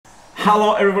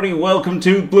Hello everybody, welcome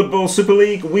to Blood Bowl Super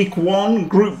League Week 1,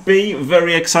 Group B,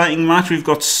 very exciting match. We've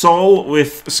got Sol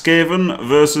with Skaven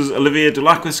versus Olivier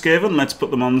Dulac with Skaven. Let's put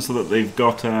them on so that they've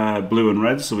got blue and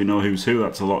red so we know who's who.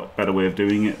 That's a lot better way of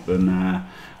doing it than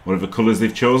whatever colours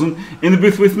they've chosen. In the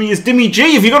booth with me is Dimmy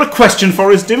G. Have you got a question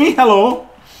for us, Dimmy? Hello.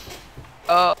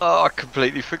 I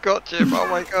completely forgot, Jim. Oh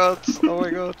my god. Oh my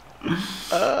god.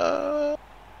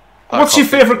 What's your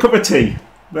favourite cup of tea?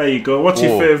 There you go. What's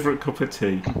your favourite cup of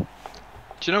tea?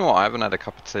 Do you know what? I haven't had a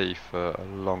cup of tea for a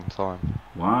long time.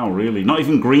 Wow, really? Not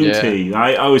even green tea?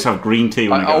 I always have green tea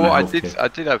when I get on a health kick. I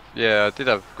did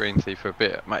have green tea for a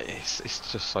bit, mate.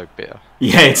 It's just so bitter.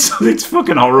 Yeah, it's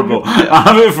fucking horrible. I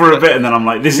have it for a bit and then I'm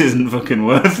like, this isn't fucking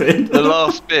worth it. The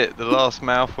last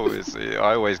mouthful is.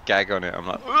 I always gag on it. I'm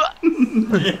like,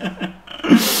 yeah.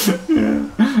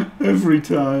 Yeah. Every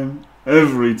time.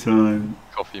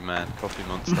 Coffee man, coffee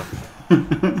monster.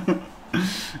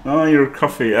 Oh, you're a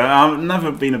coffee. I've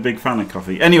never been a big fan of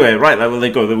coffee. Anyway, right, well, there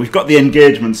you go. We've got the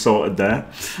engagement sorted there.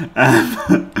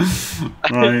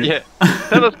 Right. Yeah.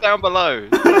 Tell us down below.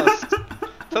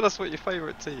 Tell us what your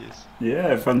favourite tea is.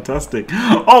 Yeah, fantastic.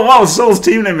 Oh, wow, Sol's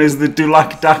team name is the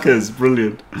Dulac Dackers.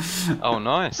 Brilliant. Oh,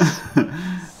 nice.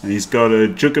 And he's got a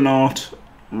Juggernaut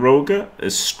Roger, a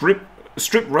strip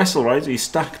wrestle, right? He's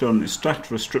stacked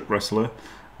for a strip wrestler,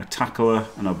 a tackler,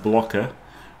 and a blocker.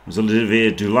 As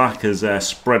Olivier Dulac has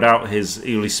split out his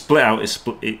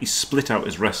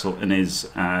wrestle and his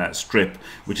strip,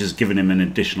 which has given him an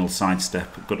additional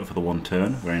sidestep. Got it for the 1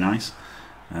 turn. Very nice.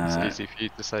 It's easy for you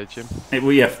to say, Jim.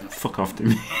 Well, yeah, fuck off to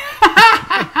me.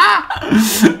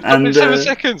 And 7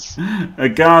 seconds. A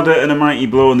Garda and a Mighty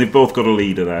Blow, and they've both got a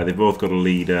leader there. They've both got a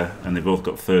leader, and they've both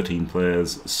got 13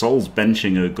 players. Sol's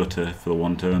benching a Gutter for the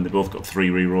 1 turn. They've both got 3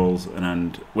 rerolls.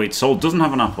 And wait, Sol doesn't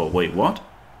have an apple. Wait, what?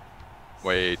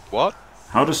 Wait, what?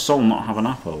 How does Sol not have an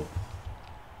apple?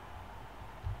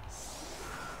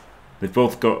 They've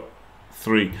both got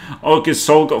 3. Oh, because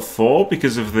Sol got 4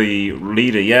 because of the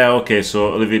leader. Yeah, okay,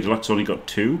 so Olivier Delac's only got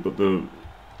 2, but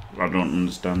I don't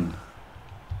understand.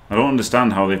 I don't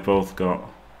understand how they've both got.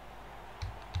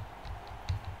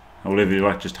 Olivier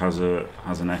Delac just has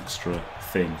an extra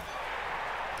thing.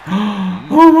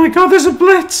 Oh my god, there's a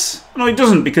blitz! No, he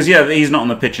doesn't, because yeah, he's not on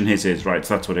the pitch and his is, right,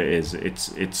 so that's what it is. It's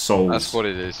Sol's. That's what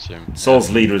it is, Jim. Sol's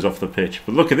leader is off the pitch.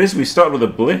 But look at this, we start with a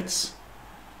blitz.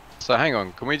 So hang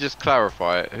on, can we just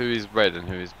clarify who is red and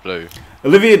who is blue?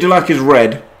 Olivier Dulac is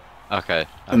red. Okay.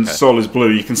 And Sol is blue.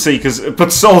 You can see,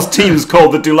 but Sol's team's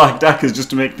called the Dulac Dackers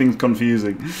just to make things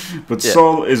confusing. But yeah.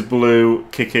 Sol is blue,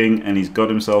 kicking, and he's got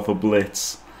himself a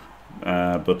blitz.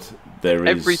 But there is...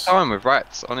 Every time with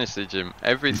rats, honestly, Jim.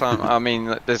 Every time. I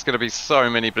mean, there's going to be so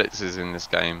many blitzes in this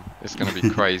game. It's going to be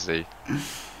crazy.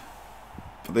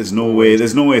 But there's no way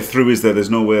through, is there? There's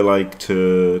no way, like,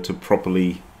 to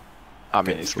properly... I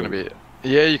mean, it's going to be...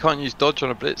 Yeah, you can't use dodge on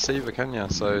a blitz either, can you?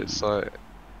 So it's like...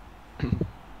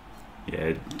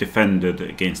 Yeah, defended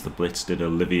against the blitz did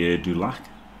Olivier Dulac.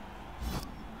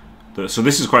 So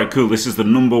this is quite cool. This is the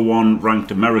 #1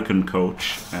 ranked American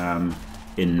coach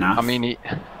in NAF. I mean,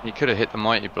 he could have hit the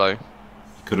mighty blow.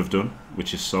 He could have done,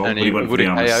 which is Sol. And but he went for the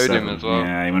armor 7. Him as well.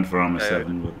 Yeah, he went for armor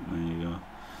 7. But there you go.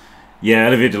 Yeah,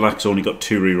 Olivier Delac's only got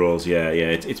 2 rerolls. Yeah.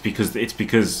 It's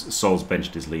because Sol's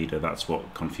benched his leader. That's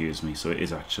what confused me. So it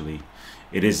is actually,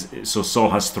 So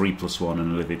Sol has 3+1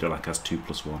 and Olivier Delac has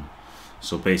 2+1.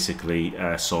 So basically,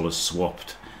 Sol has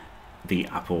swapped the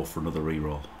Apo for another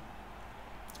reroll.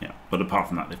 Yeah, but apart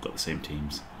from that, they've got the same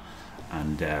teams.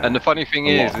 And the funny thing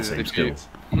is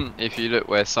if you look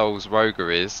where Sol's Roger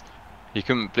is, he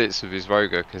couldn't blitz with his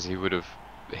Roger because he would have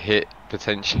hit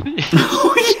potentially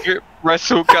strip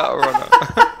wrestle gutter on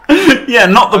it. Yeah,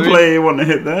 not the play you want to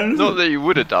hit there. Not that you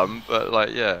would have done, but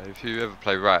like yeah, if you ever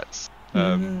play rats,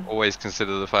 always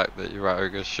consider the fact that your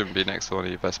Roger shouldn't be next to one of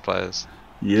your best players.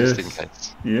 Yes. Just in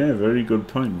case. Yeah, very good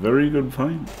point. Very good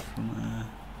point from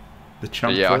the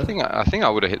champ. Yeah, I think I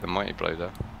would have hit the mighty blow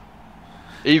there.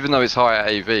 Even though it's higher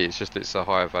AV, it's a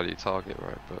higher value target,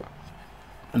 right?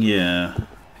 But yeah,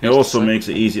 it also makes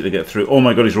it easier to get through. Oh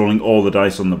my god, he's rolling all the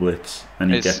dice on the blitz,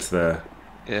 and he gets there.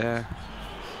 Yeah.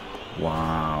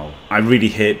 Wow, I really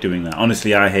hate doing that.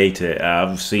 Honestly, I hate it.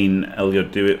 I've seen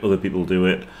Elliot do it. Other people do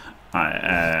it.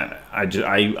 I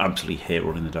absolutely hate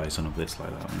rolling the dice on a blitz like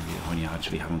that when you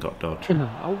actually haven't got dodge.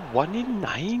 Oh, 1 in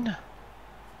 9.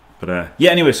 But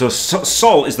yeah, anyway, so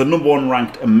Sol is the #1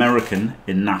 ranked American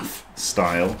in NAF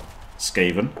style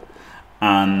Skaven,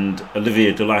 and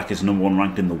Olivier Dulac is #1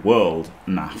 ranked in the world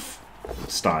NAF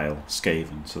style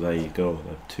Skaven. So there you go,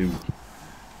 the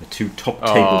two top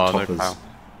table toppers.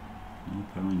 No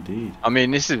power indeed. I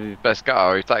mean, this is his best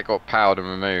gutter. If that got powered and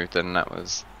removed, then that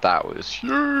was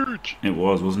huge. It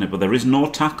was, wasn't it? But there is no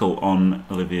tackle on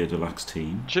Olivier Delac's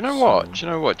team. Do you know what? Do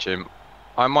you know what, Jim?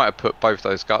 I might have put both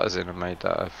those gutters in and made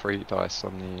that a 3 dice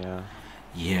on the.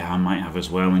 Yeah, I might have as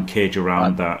well, and cage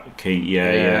around that.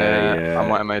 Yeah. I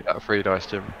might have made that a 3 dice,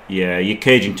 Jim. Yeah, you're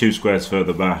caging 2 squares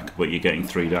further back, but you're getting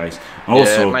 3 dice.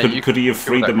 Also, yeah, mate, could he have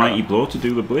freed the mighty blow to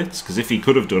do the blitz? Because if he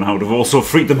could have done, I would have also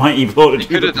freed the mighty blow to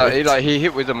do the blitz. He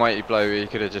hit with the mighty blow. He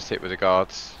could have just hit with the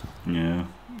guards. Yeah.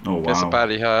 Oh wow. Gets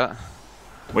badly hurt.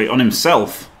 Wait, on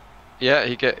himself? Yeah,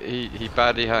 he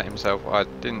badly hurt himself. I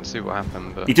didn't see what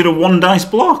happened, but he did a 1 dice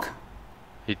block.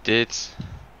 He did.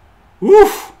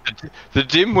 Woof! The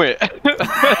dimwit.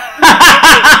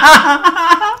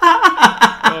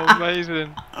 Oh,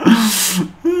 amazing.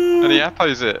 And he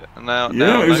appos it. And now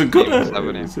it was a gutter.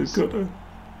 It was a gutter.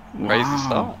 Crazy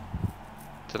start.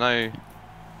 Dunno.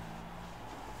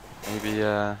 Maybe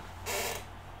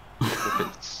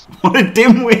what a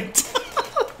dimwit!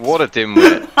 What a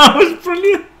dimwit! That was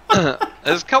brilliant.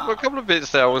 There's a couple of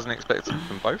bits there I wasn't expecting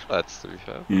from both lads, to be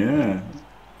fair. Yeah.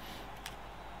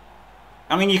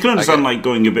 I mean, you can understand like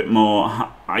going a bit more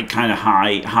kind of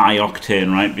high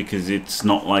octane, right? Because it's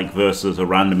not like versus a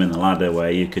random in the ladder where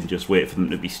you can just wait for them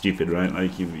to be stupid, right?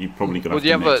 Like you've probably got to. Well,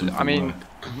 yeah, but I mean,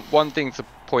 one thing to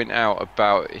point out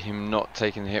about him not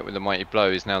taking the hit with the mighty blow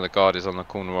is now the guard is on the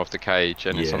corner of the cage,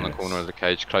 and it's on the corner of the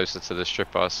cage closer to the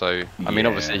stripper. So I mean,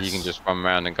 obviously he can just run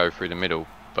around and go through the middle,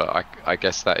 but I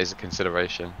guess that is a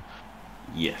consideration.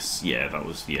 Yes, that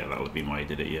would be why he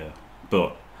did it, yeah.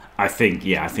 But I think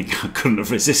I couldn't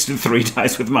have resisted 3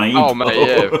 dice with mighty blow. Oh mate,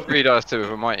 yeah, 3 dice to with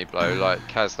a mighty blow, like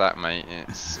Kaz that, mate.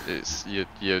 It's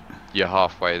you're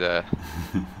halfway there.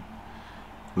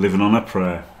 Living on a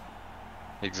prayer.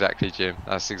 Exactly, Jim.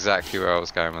 That's exactly where I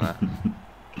was going with that.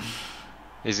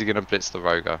 Is he gonna blitz the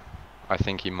Roger? I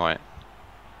think he might.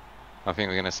 I think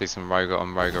we're gonna see some Roger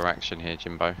on Roger action here,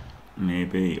 Jimbo.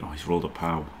 Maybe. Oh, he's rolled a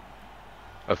pow.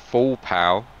 A full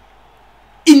pow.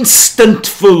 Instant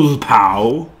full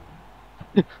pow.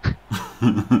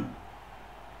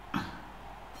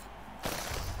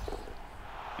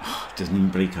 Doesn't even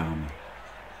break armor.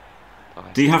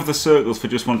 Do you have the circles for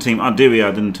just one team? I do, yeah,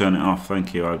 I didn't turn it off,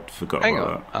 thank you, I forgot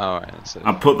about that. Alright.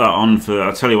 I put that on for,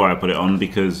 I'll tell you why I put it on,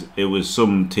 because it was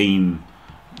some team,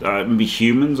 maybe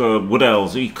humans or wood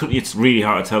elves. It's really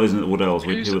hard to tell, isn't it, wood elves?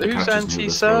 Who's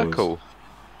anti-circle?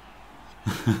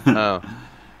 Oh,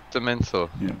 Dementor.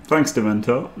 Yeah, thanks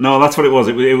Dementor. No, that's what it was.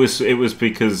 It was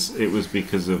because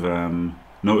of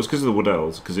no, it was because of the wood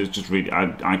elves. Because it's just really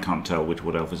I can't tell which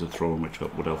wood elf is a thrower and which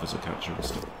wood elf is a catcher and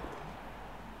stuff.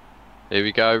 Here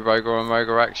we go, Roger on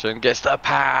Roger action. Gets the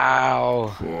pow!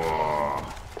 Whoa.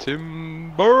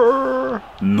 Timber!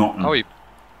 Not. Oh, he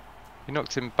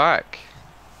knocked him back.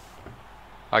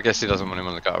 I guess he doesn't want him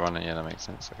on the gutter runner. Yeah, that makes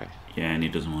sense. Okay. Yeah, and he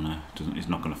doesn't want to. He's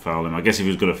not going to foul him. I guess if he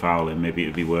was going to foul him, maybe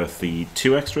it'd be worth the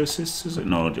 2 extra assists. Is it?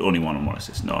 No, only 1 on 1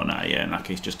 assist. No, yeah. In that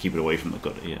case, just keep it away from the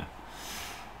gutter. Yeah.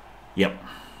 Yep.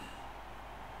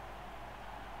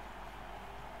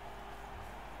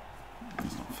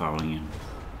 He's not fouling him.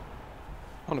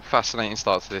 What a fascinating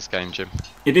start to this game, Jim.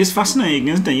 It is fascinating,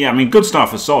 isn't it? Yeah, I mean, good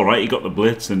start for Sol, right? He got the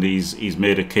blitz and he's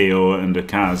made a KO and a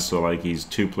Kaz, so like he's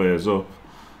 2 players up.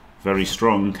 Very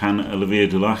strong. Can Olivier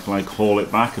Dulac like haul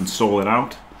it back and stall it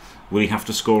out? Will he have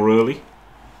to score early?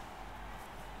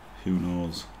 Who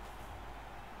knows?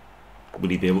 Will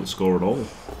he be able to score at all?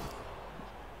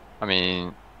 I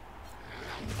mean,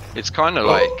 it's kind of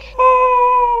like.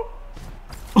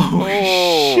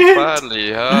 Oh shit! Badly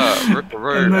hurt.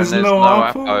 Ripperoo. And there's no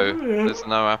Appo. Yeah. There's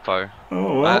no Appo.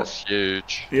 Oh well. That's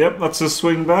huge. Yep, that's a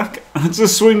swing back. That's a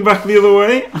swing back the other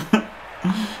way.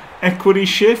 Equity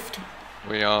shift.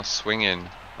 We are swinging,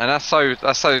 and that's so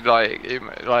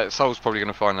like Sol's probably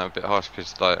gonna find that a bit harsh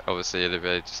because like obviously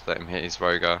Olivier just let him hit his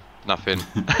Roger, nothing,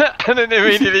 and then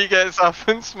immediately gets up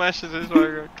and smashes his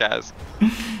Roger. Kaz.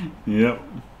 Yep.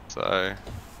 So.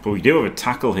 But we do have a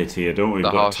tackle hit here, don't we?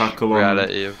 We've got tackle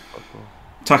reality on. Of football.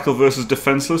 Tackle versus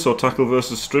defenseless or tackle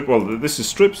versus strip. Well, this is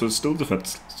strip, so it's still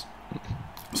defenseless.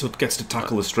 So it gets to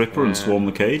tackle the stripper and swarm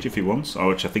the cage if he wants,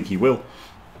 which I think he will.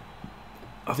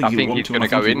 I think he's going to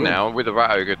go in now with the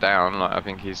rat ogre down. Like I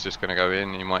think he's just going to go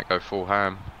in. He might go full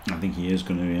ham. I think he is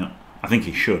going to. Yeah, I think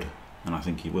he should, and I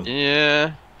think he will.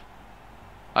 Yeah.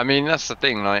 I mean that's the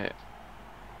thing. Like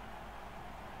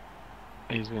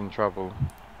he's in trouble.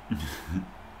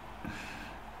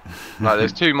 Like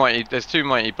there's two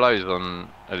mighty blows on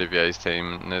Olivier's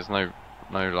team, and there's no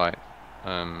like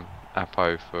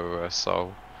Appo for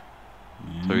Sol.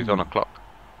 Yeah. So he's on a clock.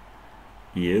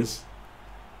 He is.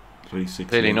 360.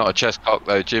 Clearly not a chess clock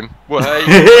though, Jim. Well,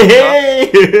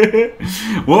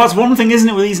 well, that's one thing, isn't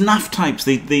it, with these NAF types?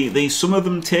 They some of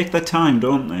them take their time,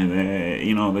 don't they?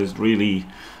 You know, there's really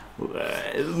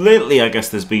lately, I guess,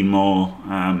 there's been more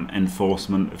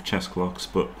enforcement of chess clocks,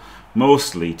 but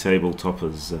mostly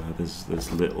tabletoppers.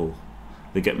 There's little.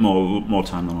 They get more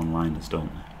time than onliners, don't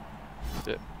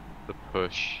they? Yep. The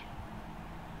push.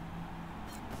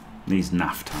 These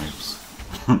NAF types.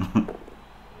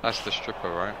 That's the stripper,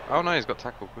 right? Oh no, he's got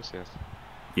tackle, of course he has.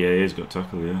 Yeah, he's got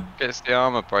tackle, yeah. Gets the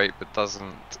armor break, but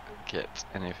doesn't get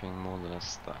anything more than a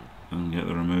stun. Doesn't get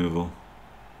the removal.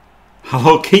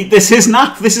 Hello, Keith. This is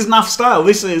NAF. This is NAF style.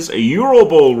 This is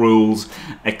Euroball rules,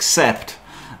 except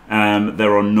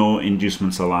there are no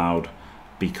inducements allowed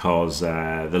because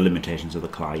the limitations of the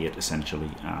client, essentially.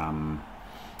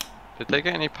 Did they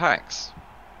get any packs?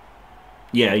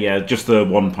 Yeah, just the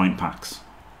 1 point packs.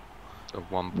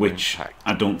 Which pack.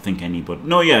 I don't think anybody.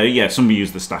 No, yeah. Somebody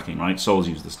used the stacking, right? Sol's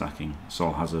used the stacking.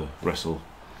 Sol has a wrestle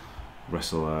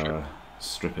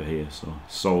stripper here, so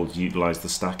Sol's utilised the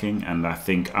stacking, and I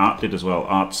think Art did as well.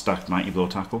 Art stacked Mighty Blow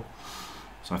tackle.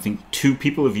 So I think 2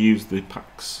 people have used the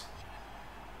packs.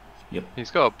 Yep.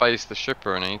 He's got to base the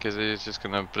stripper, isn't he? Because he's just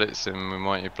going to blitz him with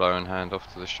Mighty Blow and hand off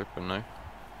to the stripper, no?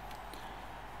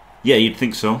 Yeah, you'd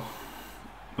think so.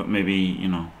 But maybe, you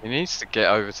know. He needs to get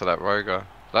over to that Roger.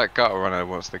 That gutter runner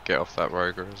wants to get off that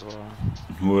Roger as well.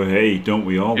 Well, hey, don't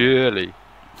we all? Surely,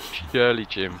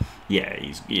 Jim. Yeah,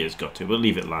 he has got to. But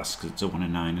leave it last because it's a 1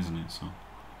 in 9, isn't it? So.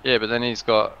 Yeah, but then he's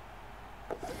got.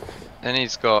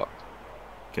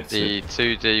 Gets the it.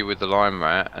 2D with the line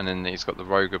rat, and then he's got the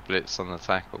Roger blitz on the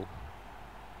tackle.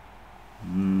 I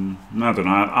don't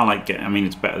know. I like getting. I mean,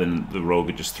 it's better than the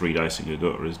Roger just 3 dicing a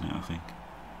gutter, isn't it? I think.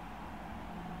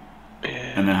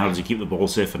 Yeah. And then how does he keep the ball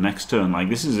safe for next turn? Like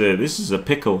this is a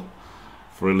pickle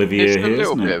for Olivier here,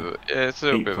 isn't it? Yeah, it's a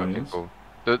little bit of a pickle.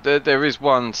 There is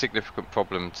one significant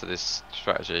problem to this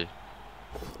strategy,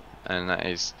 and that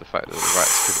is the fact that the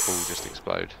rats could all just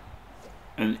explode.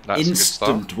 An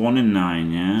instant 1 in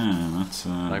 9, yeah. That's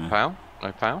no pal,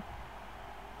 no pal.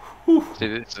 Whew. See,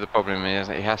 this is the problem.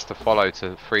 He has to follow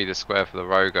to free the square for the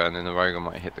Roger, and then the Roger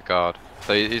might hit the guard.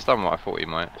 So he's done what I thought he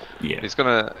might. Yeah. He's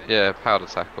gonna powder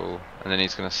tackle, and then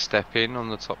he's gonna step in on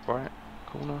the top right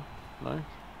corner. No,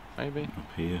 maybe Up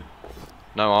here.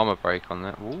 no armor break on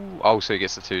that. Ooh. Oh, so he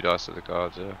gets the 2 dice with the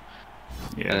guard. Yeah.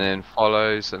 Yeah. And then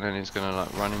follows, and then he's gonna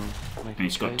like run him. And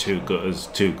he's got 2 gutters.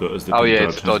 2 gutters. That Oh can yeah,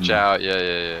 dodge, to dodge hasn't out.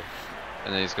 Yeah.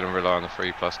 And then he's gonna rely on the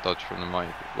 3+ dodge from the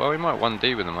mighty. Well, he might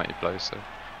 1D with the mighty blow. So.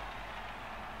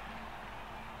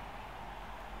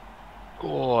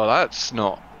 Oh, that's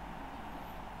not.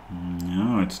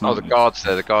 No, it's not. Oh, the guard's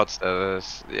there. The guard's there.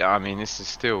 Yeah, I mean, this is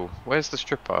still. Where's the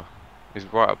stripper? He's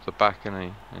right up the back, isn't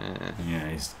he? Yeah,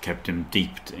 he's kept him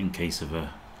deep in case of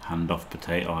a handoff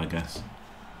potato, I guess.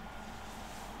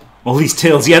 All these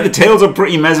tails, yeah, the tails are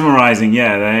pretty mesmerising.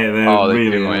 Yeah, they're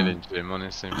really are. Jim,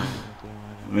 honestly,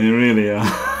 They really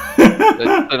are.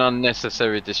 It's an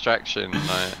unnecessary distraction.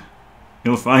 Like.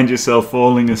 You'll find yourself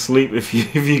falling asleep if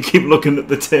you keep looking at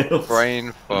the tails.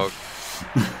 Brain fog.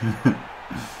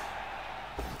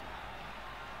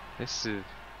 This is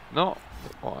not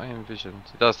what I envisioned.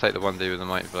 It does take the 1D with the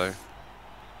mighty blow.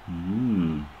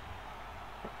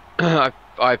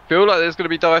 I feel like there's going to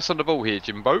be dice on the ball here,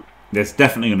 Jimbo. There's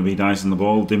definitely going to be dice on the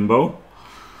ball, Dimbo.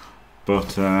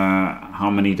 But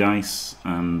how many dice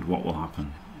and what will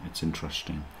happen? It's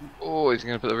interesting. Oh, he's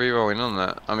going to put the reroll in on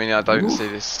that. I mean, I don't see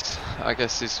this. I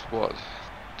guess it's what?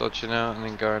 Dodging out and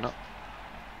then going up?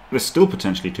 There's still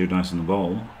potentially 2 dice on the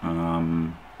ball.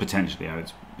 Potentially,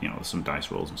 it's, there's some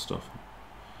dice rolls and stuff.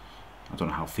 I don't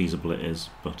know how feasible it is,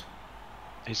 but...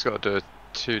 He's got to do a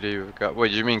 2D with a gut.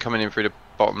 Wait, do you mean coming in through the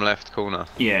bottom left corner?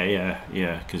 Yeah,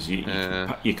 because you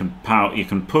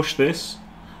can push this,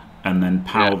 and then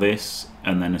pow this,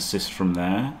 and then assist from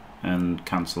there. And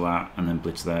cancel that, and then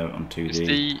blitz there on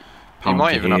 2D. He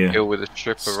might even uphill with a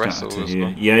stripper wrestle as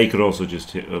well. Yeah, he could also just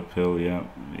hit uphill, yeah.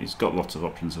 He's got lots of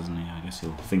options, hasn't he? I guess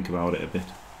he'll think about it a bit.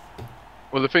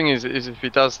 Well, the thing is if he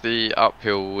does the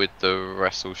uphill with the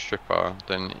wrestle stripper,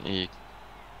 then he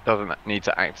doesn't need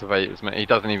to activate as many. He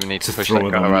doesn't even need to push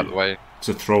that gutter out of the way.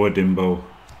 To throw a Dimbo.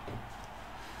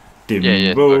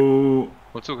 Yeah.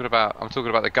 I'm talking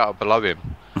about the gutter below him.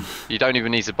 You don't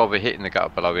even need to bother hitting the gutter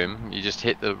below him. You just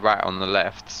hit the rat on the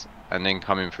left and then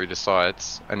come in through the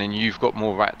sides, and then you've got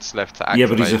more rats left to activate.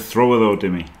 Yeah, but he's a thrower though,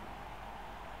 Dimmy.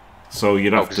 So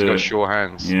you'd have to. He's got sure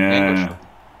hands. Yeah.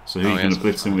 So who are you going to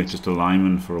blitz him with? Just a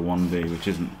lineman for a 1D, which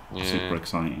isn't super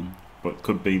exciting, but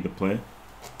could be the play.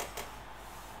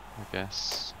 I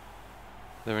guess.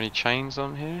 Are there any chains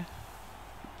on here?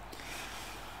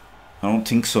 I don't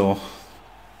think so.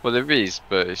 Well, there is,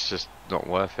 but it's just not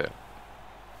worth it.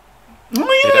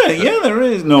 Oh yeah, there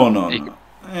is. No.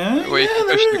 Yeah, well, you can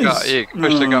push the gutter. You can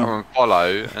push the No. gutter and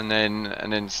follow, and then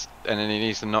he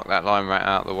needs to knock that line rat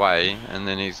out of the way, and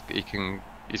then he's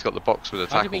got the box with a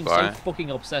tackle guy. So fucking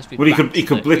obsessed with Well, he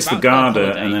could blitz the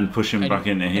Garda and then push him back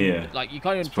into here. Like you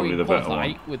can't even probably the better qualify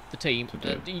one with the team.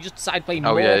 You just decide playing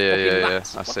Oh more yeah.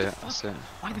 rats. I see it.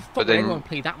 Why the fuck But would then everyone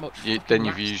play that much? then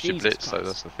you've rats? used your Jesus blitz, so Christ.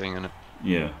 that's the thing, isn't it?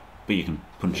 Yeah, but you can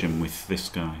punch him with this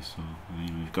guy. So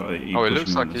you've got. Oh, it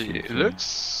looks like it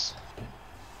looks.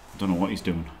 I don't know what he's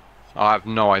doing. I have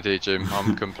no idea, Jim.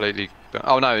 I'm completely.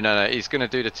 Oh no! He's going to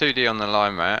do the 2D on the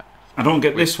line rat. I don't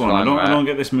get this one. I line rat. don't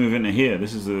get this move into here.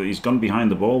 This is he's gone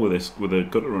behind the ball with a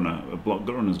gutter runner. A block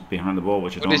gutter runner's behind the ball,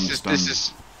 which I don't understand.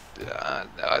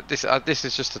 This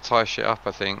is just to tie shit up,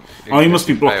 I think. Oh, he must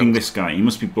be blocking this guy. He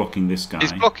must be blocking this guy.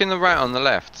 He's blocking the rat on the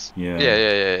left.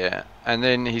 Yeah. And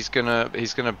then he's gonna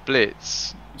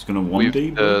blitz. He's gonna with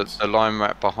 1D the line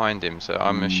rat behind him. So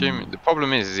I'm assuming the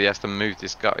problem is he has to move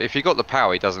this gutter. If he got the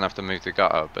power, he doesn't have to move the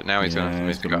gutter. But now he's gonna have to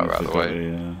move the gutter out of the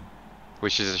way,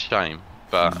 which is a shame.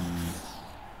 But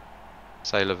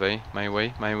say la vie, may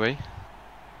we?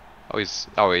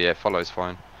 Oh yeah, follows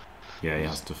fine. Yeah, he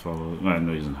has to follow. Well,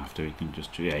 no, he doesn't have to. He can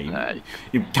just. Yeah,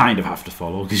 you kind of have to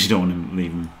follow because you don't want to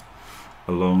leave him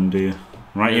alone, do you?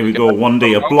 Right, here we go.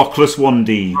 1D, a blockless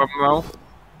 1D.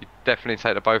 You definitely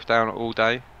take the both down all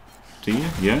day. Do you?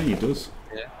 Yeah, he does.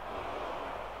 Yeah.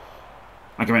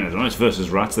 I mean, I don't know. It's versus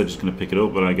rats. They're just going to pick it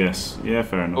up, but I guess yeah,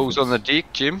 fair enough. Balls on the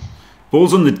dick, Jim.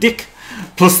 Balls on the dick.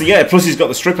 Plus he's got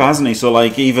the stripper, hasn't he? So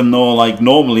like, even though like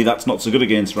normally that's not so good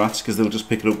against rats because they'll just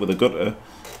pick it up with a gutter.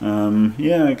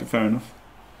 Yeah, fair enough.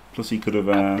 Plus he could have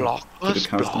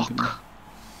cast him.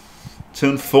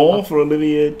 Turn 4 for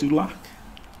Olivier Dulac.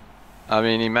 I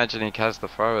mean, imagine he cast the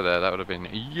thrower there. That would have been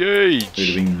huge. It would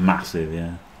have been massive,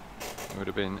 yeah. It would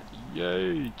have been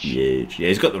huge. Huge. Yeah,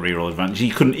 he's got the reroll advantage. He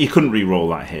couldn't reroll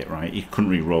that hit, right? He couldn't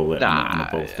reroll it on a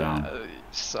both down.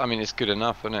 I mean, it's good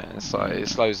enough, isn't it? It's like it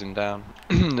slows him down.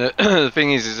 The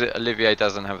thing is that Olivier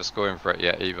doesn't have a scoring threat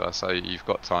yet either, so you've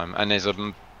got time. And there's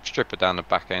a stripper down the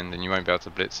back end, and you won't be able to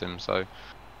blitz him. So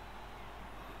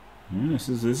yeah, this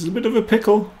is a bit of a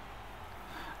pickle.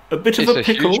 A bit of a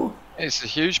pickle. It's a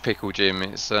huge pickle, Jim.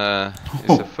 It's a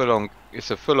full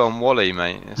on Wally,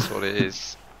 mate. That's what it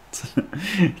is.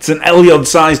 It's an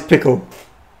Elliot-sized pickle.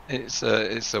 It's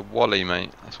a Wally,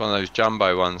 mate. It's one of those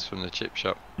jumbo ones from the chip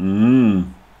shop. God,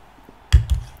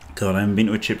 I haven't been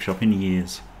to a chip shop in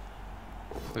years.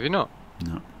 Have you not?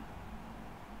 No.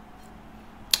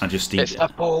 I just eat. It's a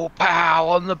ball pow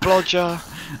on the blodger.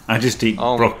 I just eat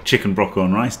chicken broccoli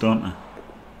and rice, don't I?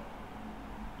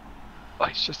 Oh,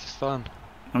 it's just as fun.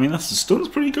 I mean, the stun's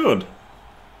pretty good.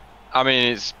 I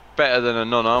mean, it's better than a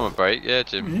non-armor break, yeah,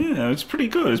 Jim. Yeah, it's pretty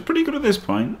good. It's pretty good at this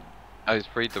point. Oh, he's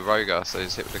freed the Rogar, so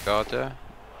he's hit with the guard there.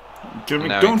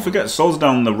 Don't forget, Sol's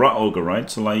down the Rat Ogre, right?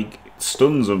 So, like,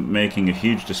 stuns are making a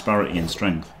huge disparity in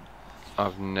strength.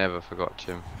 I've never forgot,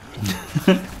 Jim.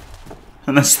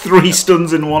 And that's 3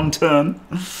 stuns in 1 turn.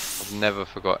 I've never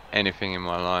forgot anything in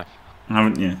my life.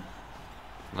 Haven't you?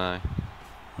 No.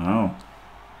 Oh.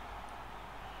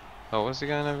 Oh, what's he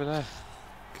going over there?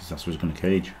 Because that's what he's going to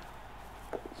cage.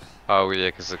 Oh, yeah,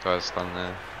 because the guy's stunned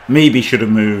there. Maybe should have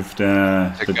moved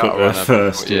the gutter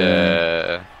first.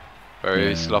 Yeah.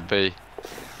 Very sloppy.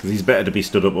 Because he's better to be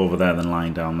stood up over there than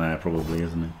lying down there, probably,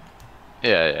 isn't he?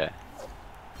 Yeah.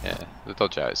 The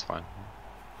dodge out is fine.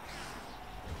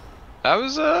 That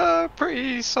was a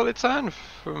pretty solid turn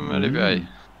from Olivier.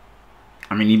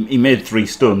 I mean, he made 3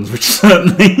 stuns, which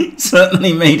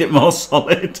certainly made it more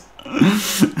solid.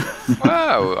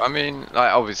 Wow, I mean,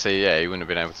 like obviously, yeah, he wouldn't have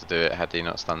been able to do it had he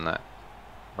not stunned that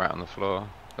rat on the floor.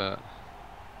 But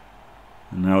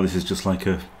and now this is just like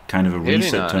a kind of a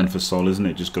reset turn for Sol, isn't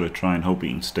it? Just got to try and hope he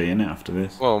can stay in it after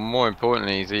this. Well, more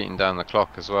importantly, he's eating down the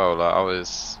clock as well. Like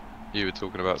you were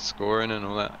talking about scoring and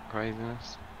all that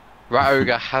craziness. Rat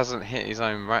Ogre hasn't hit his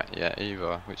own rat yet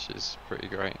either, which is pretty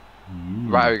great.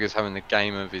 Rat Ogre's having the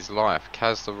game of his life.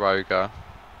 Kaz the Roger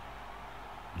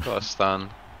got a stun.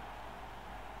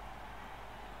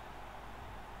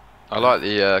 I like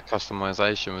the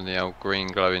customization with the old green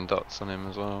glowing dots on him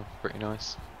as well. Pretty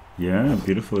nice. Yeah,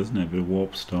 beautiful, isn't it? A bit of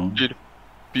warp stone.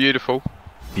 Beautiful.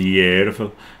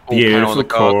 Beautiful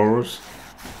cores.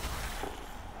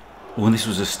 Oh, and this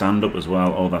was a stand-up as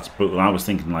well. Oh, that's brutal. I was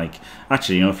thinking, like,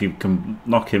 actually, you know, if you can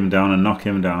knock him down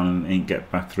and get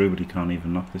back through, but he can't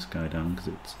even knock this guy down because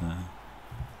it's.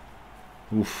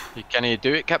 Oof. Can he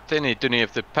do it, Captain? He doesn't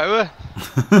have the power.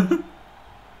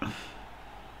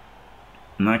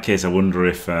 In that case, I wonder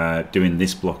if doing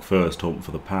this block first, hoping for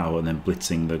the power, and then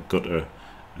blitzing the gutter,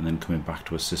 and then coming back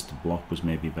to assist the block was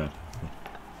maybe better.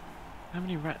 How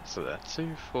many rats are there?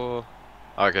 2, 4. Oh,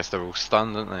 I guess they're all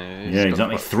stunned, aren't they? Yeah,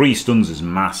 exactly. 3 stuns is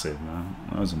massive, man.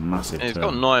 That was a massive. Yeah, he's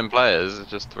got 9 players.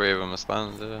 Just 3 of them are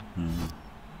stunned. Yeah.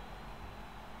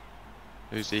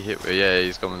 Who's he hit with? Yeah,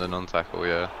 he's gone with a non-tackle.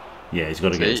 Yeah. Yeah, he's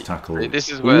got to get his tackle. This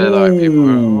is where like people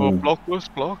are, oh,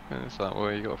 block, and it's like,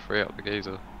 well, you got to free up the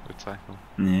geezer with tackle.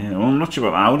 Yeah, well, I'm not sure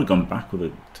about that. I would have gone back with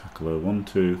a tackler. 1,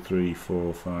 2, 3,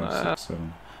 4, 5, 6,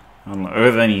 7. I don't know.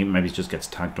 Or then he maybe just gets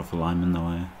tagged off the lineman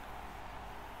though.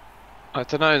 I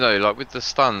don't know though. Like with the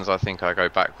stuns, I think I go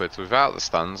backwards. Without the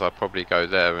stuns, I'd probably go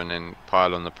there and then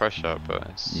pile on the pressure. But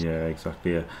it's yeah,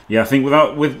 exactly. Yeah, yeah. I think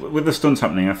with the stuns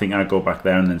happening, I think I go back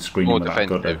there and then screen more him with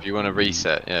defensive. that gutter. You want to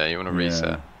reset. Yeah, you want to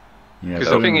reset. Yeah,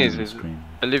 because the thing is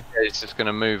Olivier is just going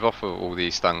to move off of all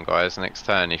these stun guys next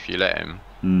turn if you let him.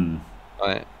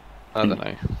 Like, I don't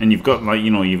know. And you've got like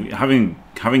having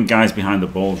guys behind the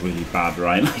ball is really bad,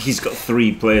 right? Like he's got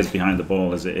 3 players behind the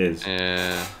ball as it is.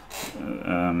 Yeah.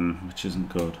 Which isn't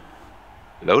good.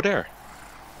 Hello there.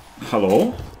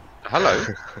 Hello. Hello.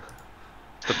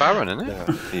 It's the Baron, isn't it?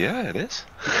 Yeah, it is.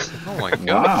 Oh my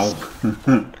god.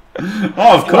 Wow.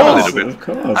 Oh, of course, of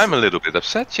course. I'm a little bit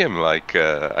upset, Jim. Like,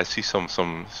 I see some,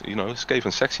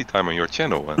 Skaven sexy time on your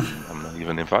channel, and I'm not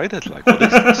even invited. Like, what is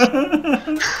this?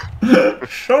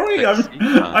 Sorry,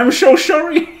 I'm so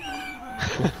sorry.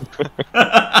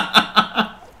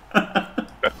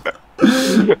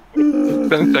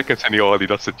 10 seconds and he already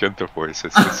does the gentle voice.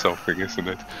 It's something, isn't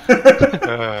it?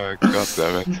 God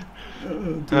damn it.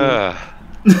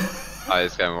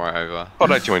 It's going right over.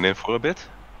 Thought I'd join in for a bit.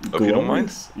 If you don't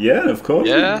mind. Yeah, of course.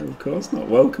 Yeah? Of course not.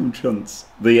 Welcome, Chunts.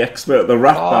 The expert, the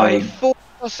rat baron. I thought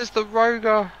this is the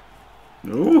Roger.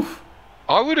 Oof.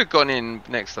 I would have gone in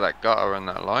next to that gutter and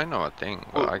that line, I think.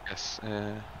 But I guess,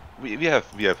 we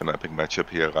have an epic matchup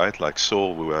here, right? Like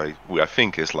Sol, who I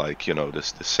think is like, the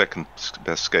second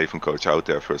best Skaven coach out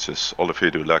there, versus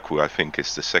Olivier Dulac, who I think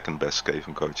is the second best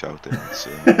Skaven coach out there.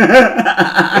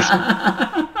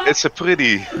 It's a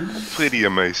pretty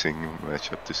amazing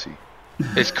matchup to see.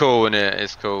 It's cool, isn't it?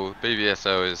 It's cool.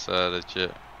 BBSO is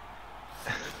legit.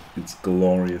 It's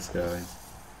glorious, guys.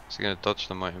 Is he going to dodge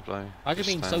the mighty blow? I've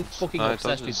been so fucking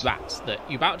obsessed with rats that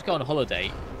you're about to go on a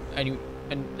holiday and you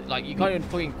can't even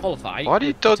fucking qualify. Why do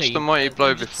you dodge the mighty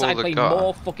blow before the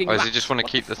gutter? Or does he just want to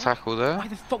keep the tackle there? Why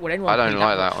the fuck would anyone I don't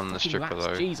like that on the stripper rats?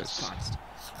 though. Jesus Christ.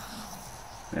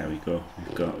 There we go.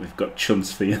 We've got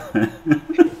chunts for you. I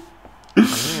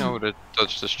think I would have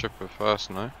dodged the stripper first,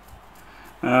 no?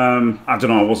 I don't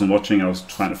know. I wasn't watching. I was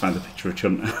trying to find a picture of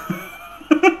Chunt.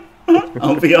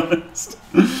 I'll be honest.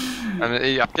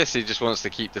 I guess he just wants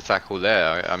to keep the tackle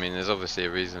there. I mean, there's obviously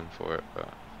a reason for it, but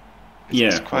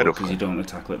it's quite because you don't want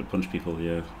to tackle it to punch people.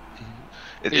 Yeah.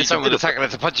 You don't want to tackle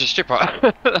it to punch a stripper.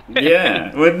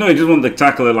 Yeah. Well, no, he just wanted the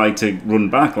tackler to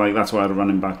run back. Like that's why I'd run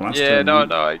him back last time. Yeah, no,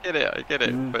 I get it.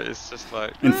 Yeah. But it's just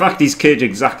like. In fact, he's caged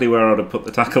exactly where I'd have put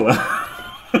the tackler.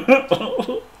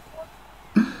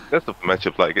 That's the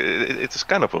matchup. Like it's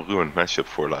kind of a ruined matchup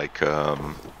for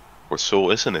for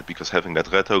Sol, isn't it? Because having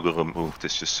that red ogre removed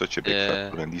is just such a big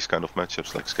factor in these kind of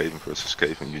matchups, like Skaven versus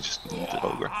Skaven. You just need the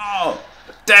ogre. Oh,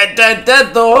 dead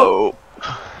though.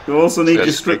 You also need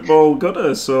your strip ball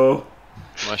gutter, so.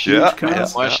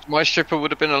 My stripper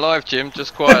would have been alive, Jim,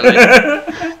 just quietly.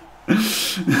 I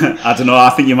don't know. I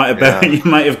think you might have you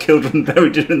might have killed and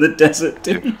buried it in the desert,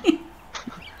 Dimmy.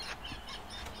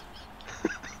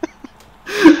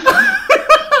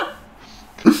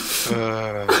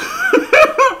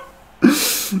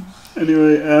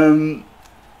 Anyway,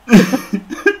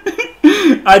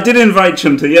 I did invite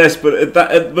Chunter, yes, but at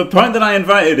the point that I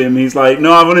invited him, he's like,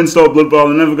 "No, I've uninstalled Blood Bowl.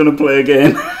 I'm never going to play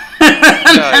again."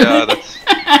 That's...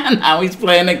 Now he's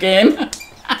playing again.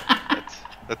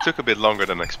 That took a bit longer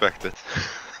than expected.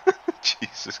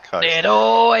 Jesus Christ! It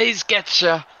always gets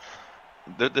you.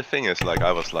 The thing is, like,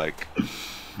 I was like,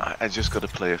 I just got to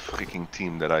play a freaking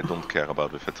team that I don't care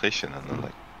about with attrition,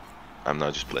 and I'm now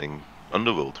just playing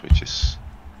Underworld, which is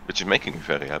making me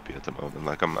very happy at the moment.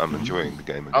 Like I'm enjoying the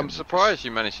game again. I'm surprised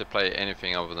you managed to play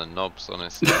anything other than knobs,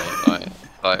 honestly.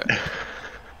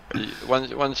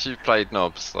 Once you've played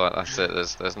knobs, like that's it.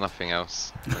 There's nothing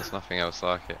else. There's nothing else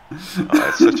like it. Oh,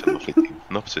 it's such a lovely team.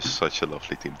 Knobs is such a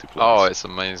lovely team to play. Oh, it's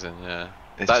amazing. Yeah.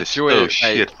 It's that just joy,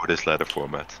 shit for this ladder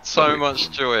format. So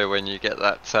much joy when you get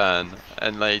that turn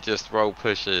and they just roll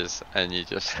pushes and you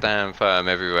just stand firm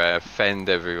everywhere, fend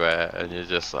everywhere, and you're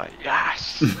just like,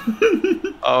 yes!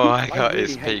 Oh my god,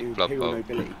 it's peak Blood Bowl.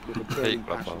 Peak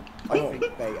Blood Bowl. I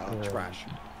think they are trash.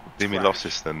 Dimmy lost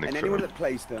his standing. And anyone that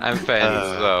plays them. And Fens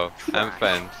as well. And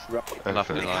Fens. Right.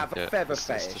 Nothing They like have a it. feather It's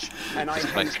fetish, just and I makes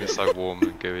hate me them. so warm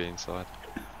and gooey inside.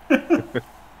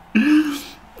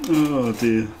 Oh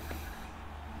dear.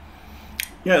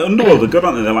 Yeah, Underworld are good,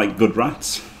 aren't they? They're like good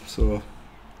rats. So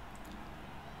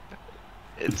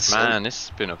It's Man, this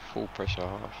has been a full pressure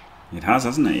half. it has,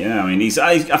 hasn't it? Yeah. I mean,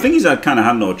 I think he's kind of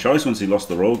had no choice once he lost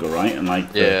the Roger, right? And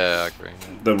like, Yeah, I agree. Yeah.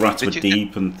 the rats Did were you-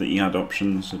 deep, and he had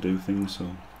options to do things. So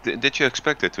Did you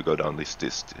expect it to go down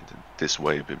this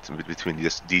way between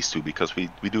these two? Because we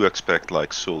do expect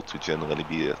like Soul to generally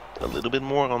be a little bit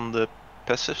more on the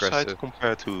passive side Aggressive.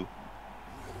 compared to.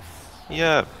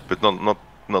 Yeah, but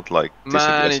not like this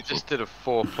Man, he aggressive just did a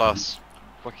 4+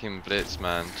 fucking blitz,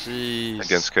 man. Jeez.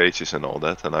 against cages and all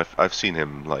that, and I've seen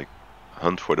him like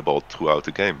hunt for the ball throughout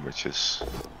the game, which is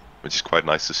quite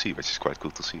nice to see, which is quite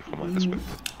cool to see from my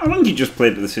perspective. I think he just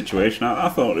played to the situation. I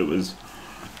thought it was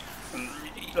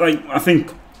like I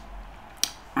think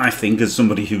as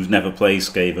somebody who's never played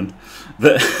Skaven,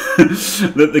 that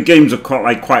that the games are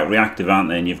quite reactive, aren't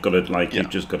they? And you've got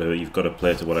to you've got to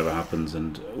play to whatever happens.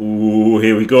 And ooh,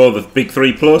 here we go, the big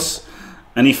 3+,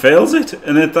 and he fails it,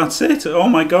 and then that's it. Oh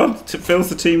my god, fails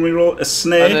the team reroll. A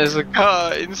snake. And there's a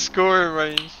gutter in scoring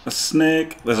range. A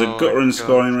snake. There's a Oh gutter my in God.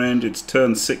 scoring range. It's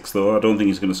turn 6 though. I don't think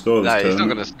he's going to score this No, turn. he's not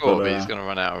going to score, but he's uh, going to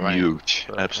run out of range. Huge,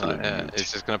 But, absolutely yeah, huge.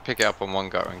 he's just going to pick it up on one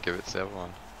gutter and give it to the other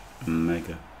one.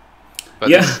 Mega. But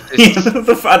Yeah,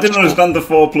 this- I didn't understand the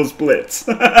 4+ blitz.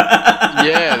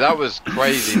 yeah, that was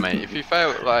crazy, mate. If he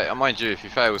fail, like, mind you, if he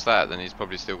fails that, then he's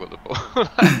probably still got the ball.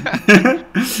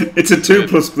 It's a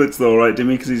 2+ blitz though, right, Dimmy?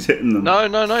 Because he's hitting them.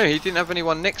 No, he didn't have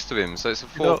anyone next to him, so it's a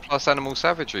 4+ animal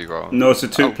savagery roll. No, it's a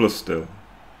 2+ still.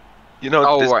 You know,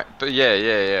 Oh, this, right, but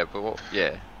yeah, but what?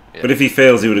 Yeah. But if he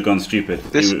fails, he would have gone stupid.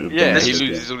 This- He would have Yeah, gone he stupid,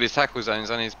 loses all his tackle zones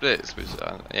and his blitz, which,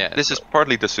 yeah. this is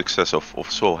partly the success of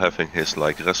Sol having his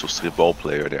like wrestle street ball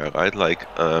player there, right? Like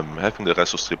having the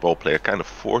wrestle street ball player kind of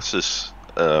forces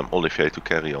Olivier to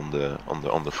carry on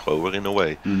the thrower in a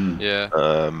way. Yeah.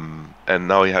 And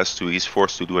now he's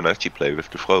forced to do an edgy play with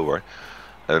the thrower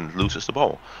and loses the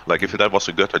ball. Like if that was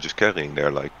a gutter just carrying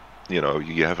there, like you know,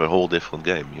 you have a whole different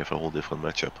game, you have a whole different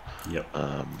matchup. Yep.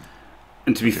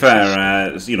 And to be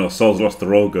fair, you know, Sol's lost the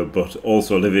Roger, but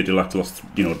also Olivier Dulac lost,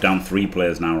 you know, down 3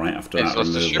 players now, right after He's that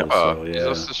lost the removal. shipper. So, He's yeah.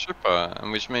 lost the shipper,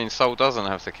 and which means Sol doesn't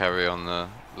have to carry on the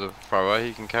thrower.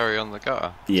 He can carry on the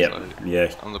gutter. Yeah, So,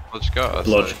 yeah. on the bludge gutter.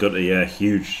 Bludge so gutter, yeah,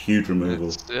 huge removal.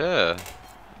 it's- yeah.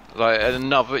 Like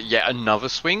another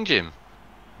swing, Jim.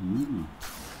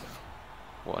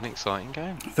 What an exciting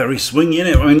game. Very swingy,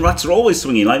 innit? I mean, rats are always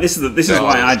swingy. Like this is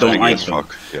why I don't like them.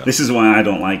 Yeah. This is why I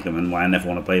don't like them, and why I never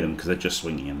want to play them, because they're just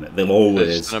swinging, and they'll It's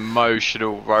always. an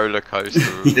emotional roller coaster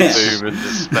of Yeah. doom and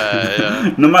despair.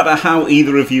 Yeah. No matter how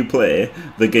either of you play,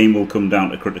 the game will come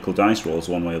down to critical dice rolls,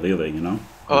 one way or the other. You know.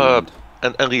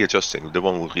 And readjusting, the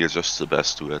one who readjusts the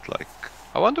best to it, like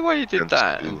I wonder why you did Tends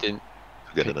that to and didn't.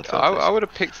 get an I advantage. would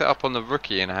have picked it up on the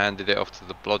rookie and handed it off to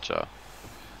the blodger.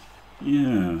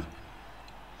 Yeah.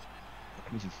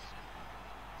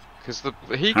 Because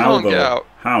he How can't get though? out.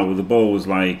 How the ball was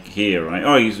like here, right?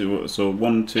 Oh, so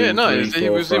 1, 2, Yeah, no, 3, he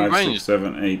 4, was in 5, range. 6,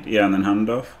 7, 8. Yeah, and then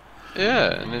handoff.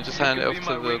 Yeah, and then just hand it off to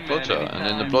the blodger, and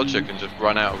then the blodger can just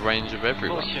run out of range of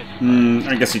everyone.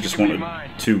 I guess he just wanted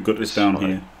 2 gutters down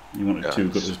here. He wanted 2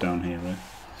 gutters down here, right?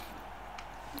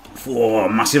 Oh,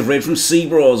 massive raid from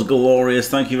Seabros, glorious!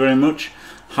 Thank you very much.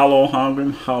 Hello,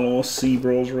 Hargrim. Hello,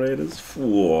 Seabros Raiders.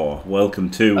 Oh, welcome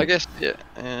to I guess, yeah.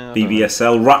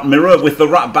 BBSL Rat Mirror with the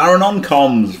Rat Baron on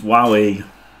comms. Wowie.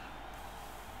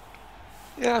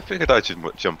 Yeah, I figured I should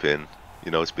jump in.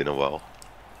 You know, it's been a while.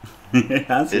 It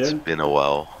has, It's yeah. been a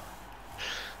while.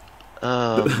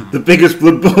 The biggest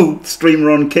Blood Bowl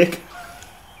streamer on kick.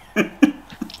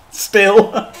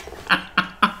 Still.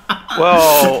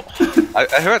 Well, I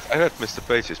heard Mr.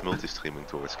 Page is multi-streaming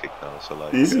towards Kick now, so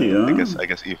like, Is he, I huh?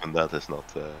 guess even that is not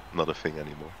a thing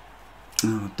anymore.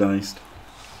 Oh, diced.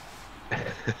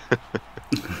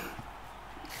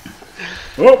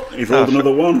 Oh, he's rolled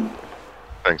another one.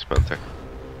 Thanks, Panther.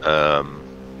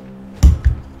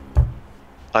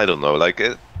 I don't know, like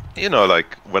you know,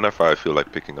 like whenever I feel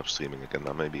like picking up streaming again,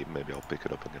 now maybe I'll pick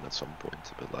it up again at some point.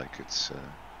 But like it's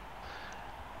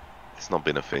not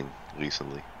been a thing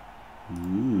recently.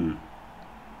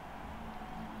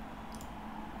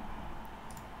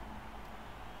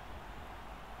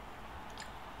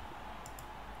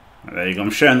 There you go. I'm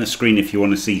sharing the screen if you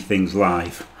want to see things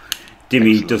live.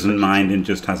 Dimmy Excellent, doesn't thank mind and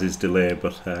just has his delay,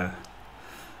 but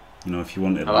you know, if you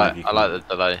want it live, you I like the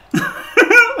delay.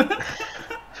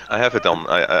 I have it on.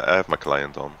 I have my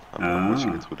client on. I'm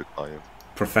watching it through the client.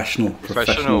 Professional.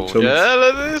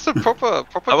 Yeah, it's a proper.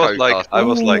 I was like,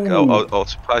 I'll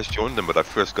surprise join them, but I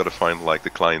first got to find like the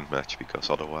client match because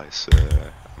otherwise,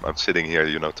 I'm sitting here,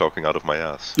 you know, talking out of my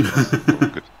ass.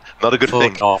 Not a good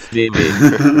thing. Off,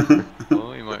 Dimmy.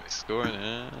 Oh, he might be scoring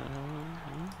it.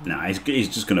 Nah, he's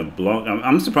just gonna block.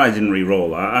 I'm surprised he didn't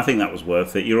re-roll. I think that was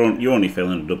worth it. You're only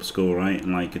failing a double score, right?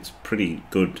 And like, it's pretty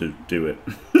good to do it.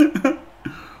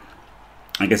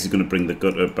 I guess he's gonna bring the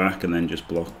gutter back and then just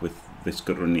block with this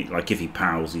gutter. And like, if he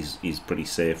pows, he's pretty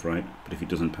safe, right? But if he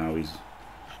doesn't pow, he's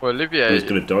Olivier.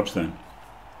 gonna dodge then.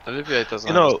 Olivier doesn't.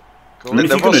 You know, I mean,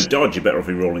 if you're gonna dodge, you're better off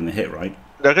re-rolling the hit, right?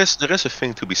 there is a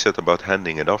thing to be said about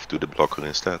handing it off to the blocker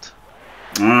instead.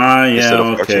 Ah, yeah,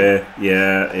 okay.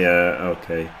 Yeah,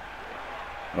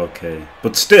 okay.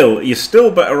 But still, you're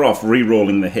still better off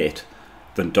re-rolling the hit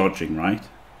than dodging, right?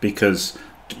 Because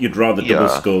you'd rather double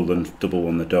skull than double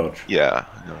on the dodge. Yeah.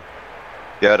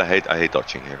 I hate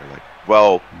dodging here. Like,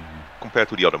 well, compared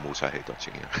to the other moves, I hate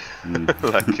dodging here.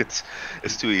 Like, it's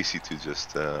too easy to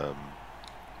just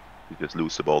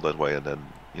lose the ball that way, and then,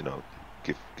 you know,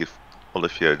 give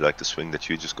Olivier like the swing that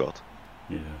you just got.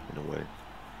 Yeah. In a way.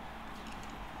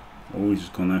 Oh, he's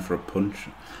just gone there for a punch.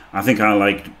 I think I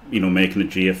like, you know, making a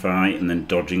GFI and then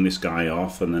dodging this guy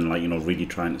off, and then, like, you know, really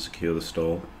trying to secure the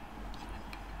stall.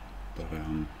 But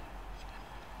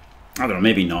I don't know,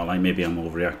 maybe not. Like, maybe I'm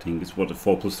overreacting. It's what, a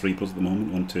 4+3+ at the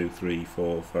moment. 1, 2, 3,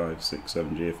 4, 5, 6,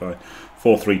 7 GFI.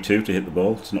 4, 3, 2 to hit the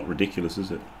ball. It's not ridiculous, is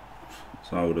it?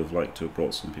 So I would have liked to have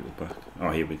brought some people back.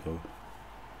 Oh, here we go.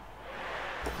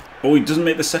 Oh, he doesn't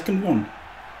make the second one.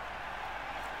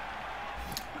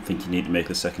 I think you need to make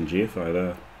a second GFI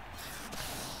there.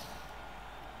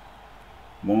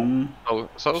 1, Oh,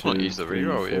 so I was 2, not use the 3,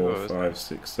 reroll 4, 5,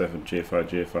 6, 7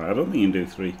 GFI. I don't think you can do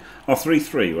 3. Oh, 3,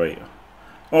 3. Wait.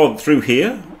 Oh, through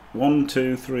here. 1,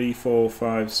 2, 3, 4,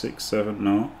 5, 6, 7.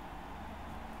 No.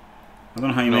 I don't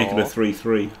know how you make it a 3,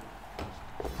 3.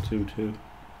 2, 2.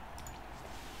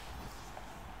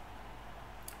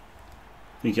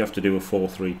 I think you have to do a 4,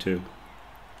 3, 2.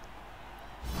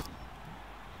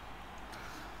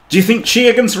 Do you think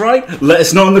Chiagan's right? Let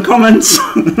us know in the comments.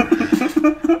 I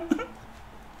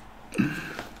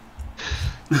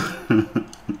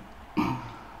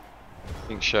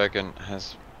think Shagan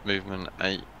has movement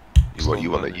 8.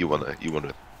 You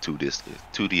wanna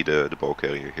 2D the ball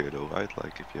carrier here though, right?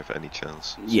 Like, if you have any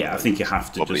chance. Yeah, so I think you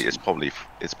have to. It's probably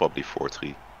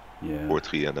 4-3. Yeah.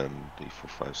 4-3 and then 3, 4,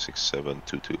 5, 6, 7,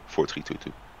 2, 2. 4-3, 2,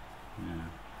 2. Yeah.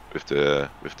 With the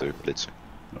blitzer.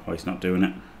 Oh, he's not doing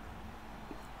it.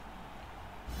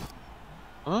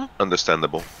 Huh?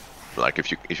 Understandable. Like,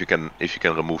 if you can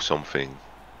remove something,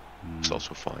 it's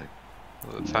also fine.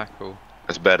 The tackle.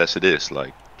 As bad as it is,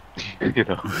 like, you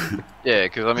know. Yeah,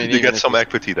 because I mean, you get some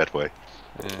equity that way.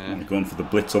 Yeah. Going for the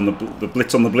blitz on the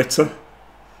blitz on the blitzer.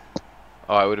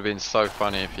 Oh, it would have been so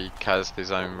funny if he cased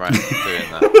his own rank doing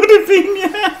that. Would have been,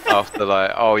 yeah. After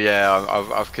like, oh yeah,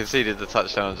 I've conceded the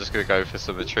touchdown. I'm just gonna go for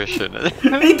some attrition.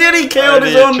 He did. He KO'd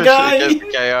his own guy.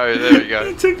 KO. There we go.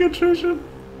 He took attrition.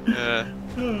 Yeah.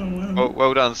 Oh, man.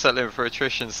 Well done, settling for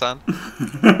attrition, son.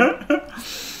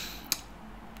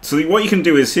 So what you can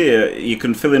do is here, you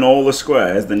can fill in all the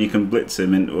squares, then you can blitz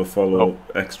him into a follow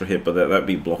extra hit, but that'd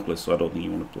be blockless, so I don't think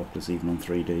you want to block this even on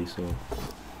 3D, so...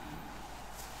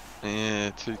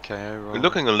 Yeah, 2 KO roll. We're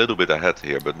looking a little bit ahead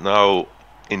here, but now,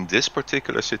 in this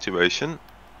particular situation,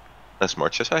 as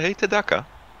much as I hate the Daka,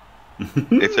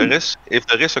 if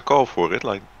there is a call for it,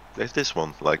 like, there's this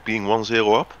one, like being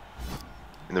 1-0 up,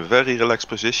 in a very relaxed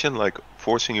position, like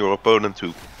forcing your opponent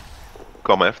to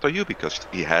come after you because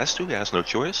he has no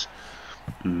choice.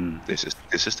 This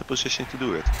is the position to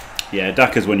do it. Yeah,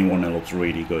 Daka's when you 1-0 up's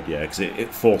really good, yeah, because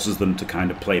it forces them to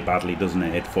kind of play badly, doesn't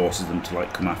it? It forces them to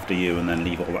like come after you and then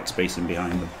leave all that space in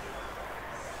behind them.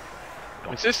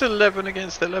 Is this 11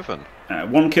 against 11?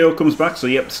 1 kill comes back, so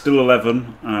yep, still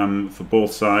 11 for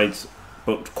both sides.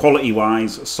 But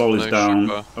quality-wise, Sol is down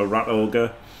Sugar. a Rat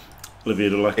Ogre, Olivier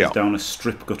is down a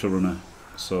Strip Gutter Runner.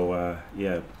 So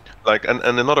yeah. Like, and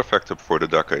another factor for the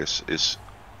Daka is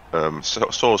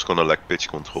Sol is gonna lack pitch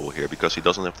control here because he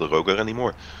doesn't have the Roger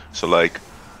anymore. So like,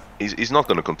 he's not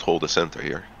gonna control the center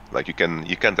here. Like, you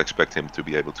can't expect him to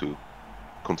be able to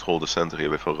control the center here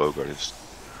with a Roger, just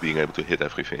being able to hit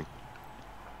everything.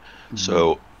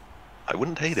 So I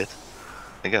wouldn't hate it.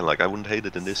 Again, like, I wouldn't hate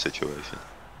it in this situation.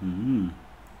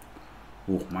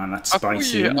 Oh man, that's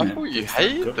spicy. I thought you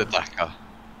hated the Daka.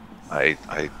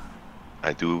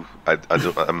 I do.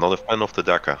 I'm not a fan of the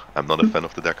Daka. I'm not a fan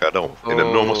of the Daka at all. In a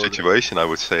normal situation, I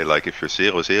would say, like, if you're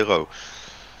 0-0,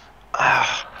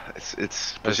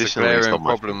 it's positionally not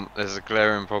much. There's a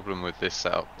glaring problem with this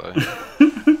setup, though.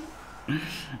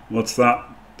 What's that,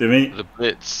 Dimmy? The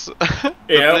blitz.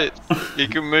 Yeah. Blitz. He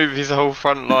can move his whole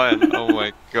front line. Oh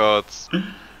my god.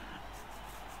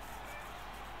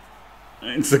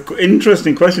 It's an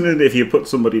interesting question, isn't it? If you put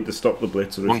somebody to stop the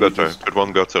blitz, or One gutter. Put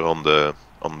one gutter on the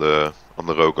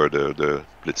rogue, the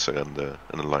blitzer, and the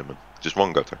lineman. Just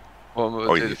one gutter. Well,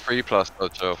 we'll do the 3+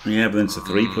 dodge off. Yeah, but then it's a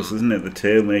 3+, isn't it? The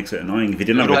tail makes it annoying. If you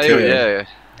didn't have a tail, tail,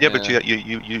 yeah, but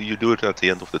you do it at the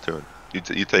end of the turn.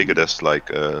 You take it as like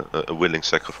a willing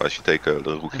sacrifice. You take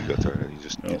the rookie gutter and you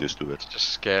just do it. It's just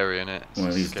scary, isn't it?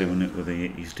 Well, he's doing it with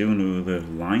a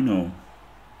lino.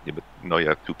 Yeah, but now you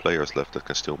have 2 players left that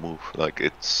can still move. Like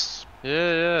it's.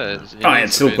 Yeah.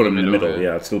 I'd still put him in the middle.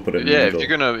 Yeah, I'd still put him in the middle.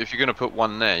 Yeah, if you're gonna put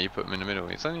one there, you put him in the middle.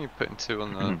 It's only putting 2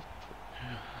 on the.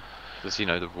 Does he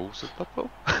know the rules of Blood Bowl?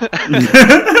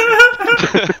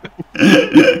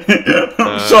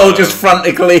 Sol just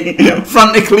frantically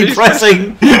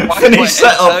pressing finish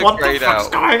setup. What the fuck's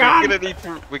going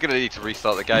on? We're gonna need to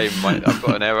restart the game. Mate. I've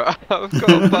got an error. I've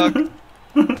got a bug.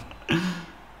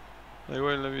 They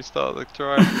won't let me start the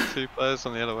drive with 2 players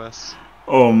on the LOS.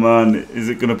 Oh man, is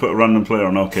it gonna put a random player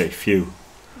on? Okay, phew.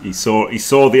 He saw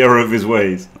the error of his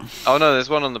ways. Oh no, there's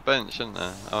one on the bench, isn't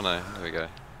there? Oh no, there we go.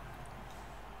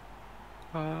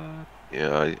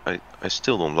 Yeah, I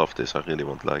still don't love this. I really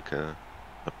want like a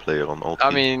player on all. I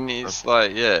mean, it's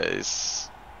like it's.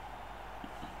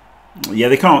 Yeah,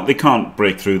 they can't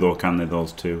break through though, can they?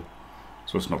 Those 2,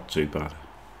 so it's not too bad.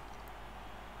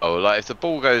 Oh, like if the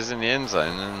ball goes in the end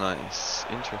zone, then like it's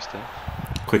interesting.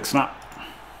 Quick snap.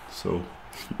 So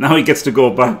now he gets to go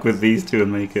back with these 2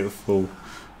 and make it a full.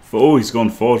 Oh, he's gone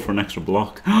forward for an extra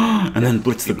block, and then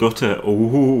blitz the gutter.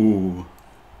 Oh,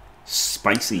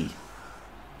 spicy.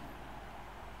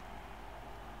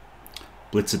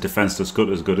 Blitz a defenseless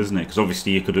gutter is good, isn't it? Because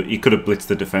obviously you could have blitzed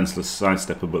the defenseless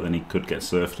sidestepper, but then he could get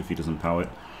surfed if he doesn't power it.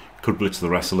 Could blitz the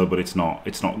wrestler, but it's not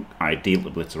ideal to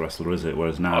blitz a wrestler, is it?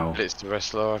 Whereas now I blitzed the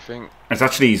wrestler, I think. It's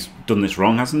actually he's done this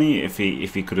wrong, hasn't he? If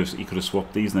he could have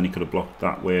swapped these, then he could have blocked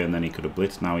that way, and then he could have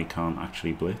blitzed. Now he can't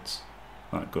actually blitz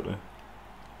that gutter.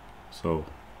 So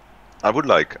I would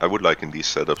like in these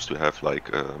setups to have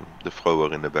like the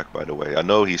thrower in the back. By the way, I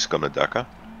know he's gonna Daka,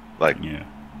 like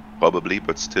probably,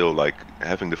 but still like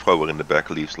having the thrower in the back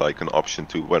leaves like an option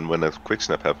to when a quick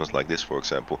snap happens like this, for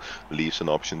example, leaves an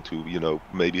option to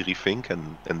maybe rethink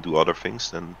and do other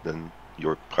things than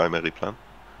your primary plan.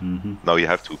 Now you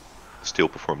have to still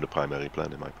perform the primary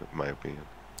plan in my opinion.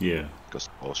 Yeah, because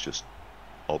the ball's just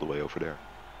all the way over there.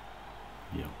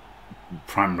 Yeah.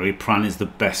 Primary plan is the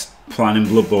best plan in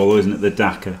Blood Bowl, isn't it? The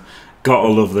Daka. Gotta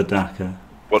love the Daka.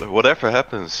 Whatever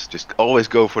happens, just always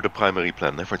go for the primary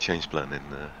plan. Never change plan in.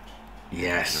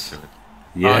 Yes.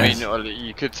 Yes. I mean,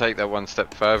 you could take that one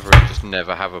step further and just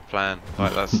never have a plan.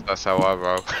 Like that's how I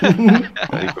roll.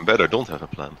 Even better, don't have a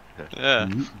plan. Yeah.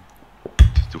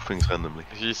 Just do things randomly.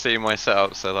 If you see my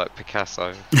setups, they're like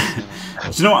Picasso. Do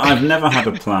you know what? I've never had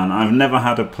a plan. I've never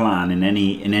had a plan in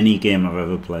any game I've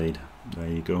ever played. There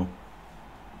you go.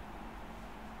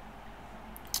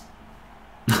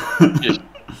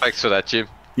 Thanks for that, Jim.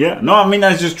 Yeah, no, I mean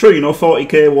that's just true.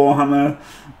 40k Warhammer,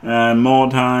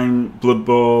 Mordheim, Blood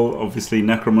Bowl, obviously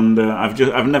Necromunda.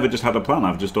 I've never just had a plan.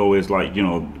 I've just always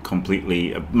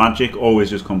completely Magic. Always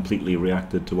just completely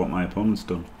reacted to what my opponent's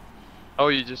done. Oh,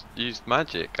 you just used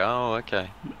Magic. Oh,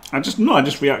 okay. I just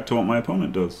react to what my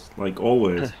opponent does. Like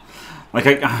always. Like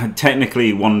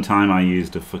technically, one time I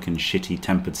used a fucking shitty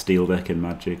Tempered Steel deck in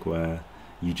Magic where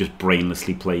you just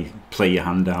brainlessly play your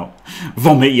hand out,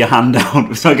 vomit your hand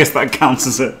out. So I guess that counts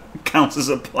as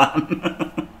a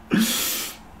plan.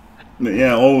 But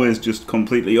yeah, always just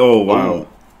completely. Oh wow.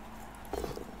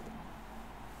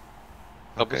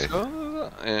 Okay.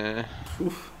 Yeah.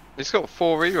 Oof. He's got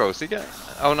 4 rerolls. Did he get?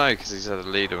 Oh no, because he's had a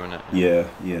leader in it. Yeah.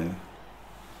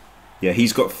 Yeah,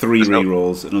 he's got 3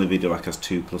 rerolls, and Olivier Delac has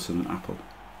 2 plus an apple.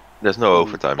 There's no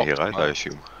overtime here, right? I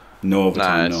assume. No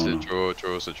overtime. Nah, it's a draw.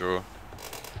 Draw's a draw.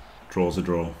 Draw's a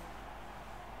draw.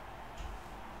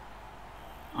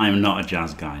 I'm not a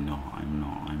jazz guy. No, I'm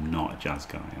not a jazz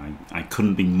guy. I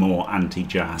couldn't be more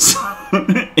anti-jazz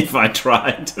if I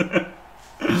tried.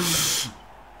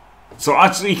 So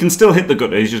actually, he can still hit the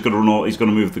gutter. He's just got to run all. He's got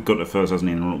to move the gutter first, hasn't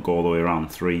he? And go all the way around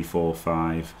 3, 4,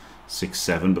 5, 6,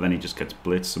 7. But then he just gets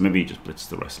blitzed. So maybe he just blitzes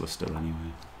the wrestler still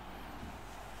anyway.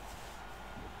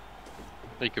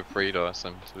 He could free dice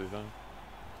him to do that.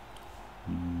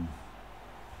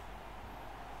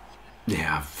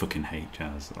 Yeah, I fucking hate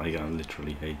jazz. I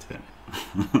literally hate it.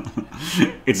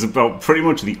 It's about pretty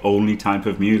much the only type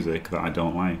of music that I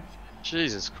don't like.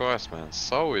 Jesus Christ, man.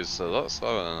 Soul is a lot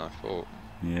slower than I thought.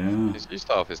 Yeah. He's used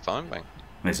half his time bank.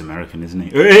 He's American, isn't he?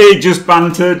 Hey, just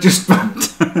banter.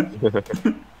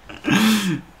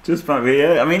 Just back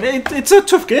there, yeah. I mean, it's a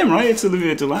tough game, right? It's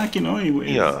Olivier Delac, you know.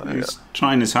 He's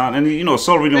trying his hard, and you know,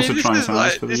 Sol really wants to try his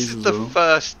hardest for these as well. This is the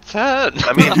first turn.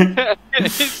 I mean,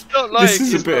 it's not like this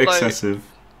is a bit excessive.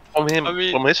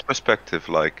 From his perspective,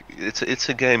 like it's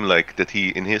a game like that. He,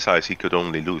 in his eyes, he could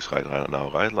only lose right now,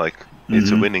 right? Like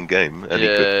it's a winning game, and he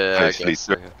could actually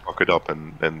fuck it up,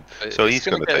 and so he's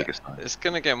going to take his time. It's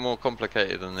going to get more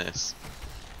complicated than this.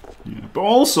 Yeah. But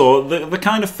also, the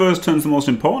kind of first turn's the most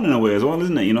important in a way as well,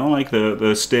 isn't it? You know, like the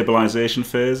stabilisation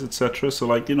phase, etc. So,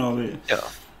 like, you know,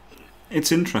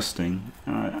 it's interesting.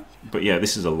 But yeah,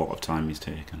 this is a lot of time he's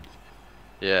taken.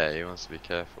 Yeah, he wants to be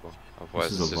careful.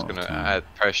 Otherwise, it's just going to add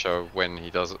pressure when he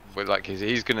does it. Like,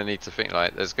 he's going to need to think,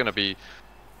 like, there's going to be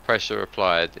pressure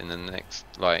applied in the next,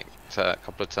 like,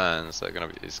 couple of turns. So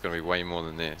it's going to be way more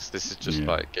than this. This is just,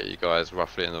 like, get you guys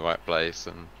roughly in the right place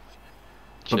and...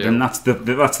 But then that's the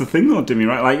thing though, Dimmy,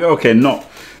 right? Like, okay, not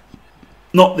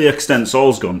the extent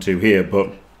Sol's gone to here,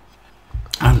 but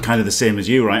I'm kind of the same as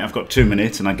you, right? I've got 2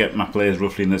 minutes and I get my players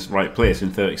roughly in this right place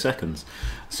in 30 seconds.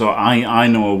 So I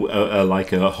know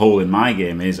like a hole in my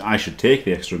game is I should take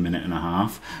the extra minute and a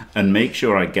half and make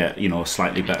sure I get, you know,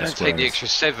 slightly better squares. Take the extra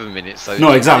 7 minutes though.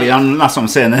 No, exactly. That's what I'm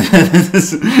saying.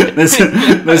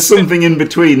 there's something in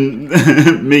between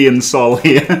me and Sol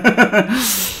here.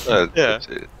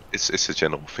 It's a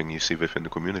general thing you see within the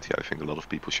community. I think a lot of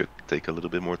people should take a little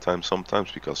bit more time sometimes,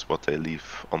 because what they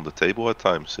leave on the table at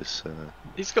times is...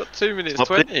 He's got 2 minutes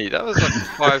 20. That was like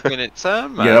a 5-minute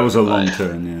turn, man. Yeah, that was a long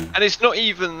turn, yeah. And it's not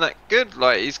even that good.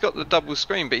 Like, he's got the double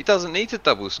screen, but he doesn't need to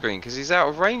double screen because he's out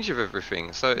of range of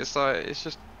everything. So it's like, it's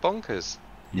just bonkers.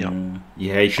 Yeah.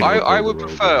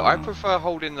 I prefer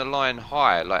holding the line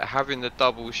high, like having the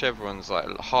double chevrons like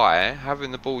high,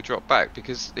 having the ball drop back,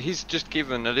 because he's just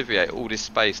given Olivier all this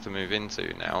space to move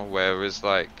into now. Whereas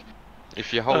like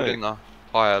if you're holding the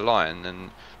higher line,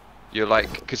 then you're like,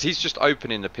 because he's just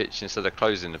opening the pitch instead of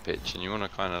closing the pitch, and you want to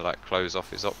kind of like close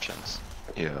off his options.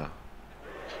 Yeah,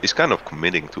 he's kind of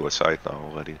committing to a side now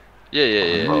already.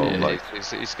 Yeah. Like,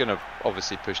 he's gonna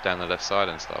obviously push down the left side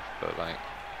and stuff, but like.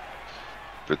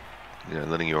 Yeah,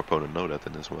 letting your opponent know that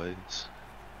in this way.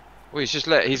 Well, he's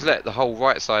let the whole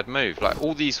right side move. Like,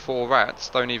 all these 4 rats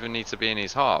don't even need to be in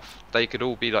his half. They could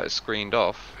all be like screened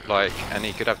off, like, and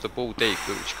he could have the ball deep,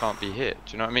 which can't be hit.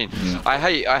 Do you know what I mean? Yeah.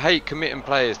 I hate committing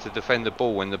players to defend the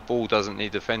ball when the ball doesn't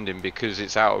need defending because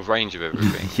it's out of range of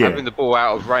everything. Having the ball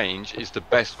out of range is the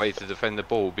best way to defend the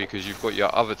ball, because you've got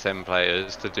your other 10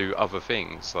 players to do other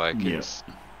things. Like, it's...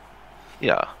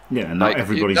 Yeah, and not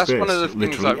everybody's that's based. One of the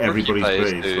Literally like everybody's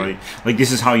based, right? Like,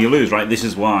 this is how you lose, right? This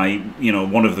is why, you know,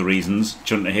 one of the reasons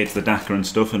Chunter hates the Dakar and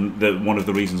stuff, and one of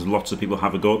the reasons lots of people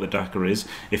have a go at the Dakar is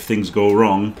if things go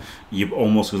wrong, you're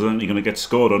almost certainly going to get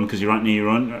scored on because you're right near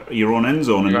your own end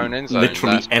zone. Your own end zone.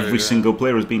 Literally every single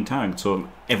player has been tagged, so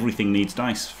everything needs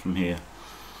dice from here,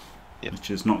 which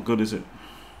is not good, is it?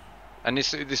 And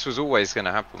this was always going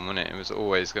to happen, wasn't it? It was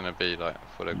always going to be like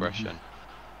full aggression.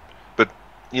 But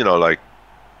you know, like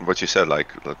what you said, like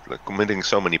committing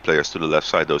so many players to the left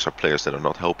side, those are players that are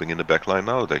not helping in the back line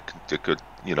now. They could,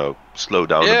 you know, slow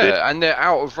down a bit. Yeah, and they're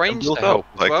out of range to help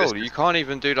as well. You can't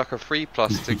even do like a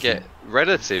 3+ to get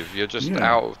relative. You're just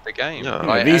out of the game. Yeah.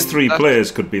 Like, these 3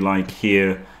 players could be like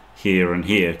here, and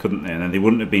here, couldn't they? And then they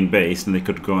wouldn't have been based, and they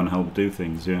could go and help do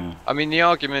things. Yeah. I mean, the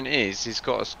argument is he's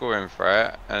got a scoring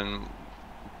threat and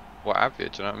what have you.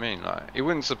 Do you know what I mean? Like, it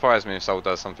wouldn't surprise me if Sol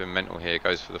does something mental here,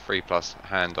 goes for the 3+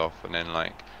 handoff, and then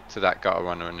like to that gutter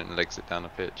runner and then legs it down the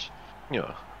pitch.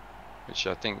 Yeah. Which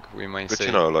I think we may see. But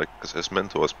you know, like as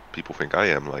mental as people think I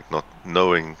am, like not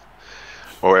knowing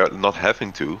or not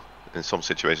having to, in some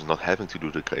situations, not having to do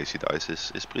the crazy dice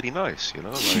is pretty nice, you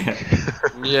know. Like,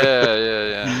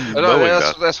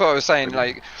 that's what I was saying.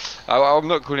 Like, I'm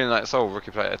not calling like Sol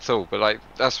rookie player at all, but like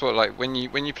that's what, like when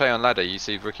you play on ladder, you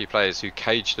see rookie players who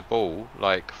cage the ball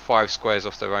like 5 squares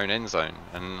off their own end zone,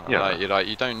 and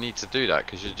you don't need to do that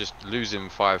because you're just losing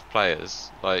 5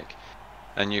 players, like,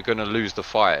 and you're gonna lose the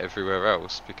fight everywhere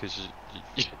else because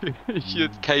you're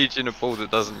caging a ball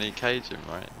that doesn't need caging,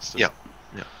 right? It's just,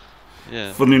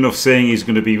 yeah. Funny enough, saying he's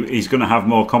going to have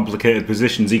more complicated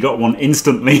positions. He got one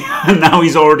instantly, and now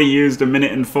he's already used 1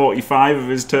 minute and 45 of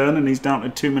his turn, and he's down to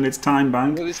 2 minutes time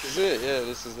bank. Well, this is it. Yeah,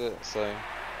 this is it. So.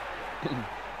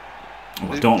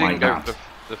 I don't like that.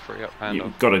 The free up handoff.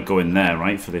 You've got to go in there,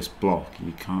 right, for this block.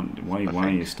 You can't. Why are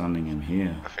you standing him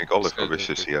here? I think Oliver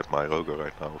wishes he had my logo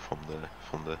right now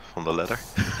from the ladder.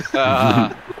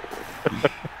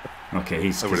 Okay,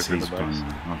 he's gone.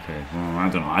 Okay, well, I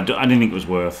don't know. I didn't think it was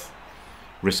worth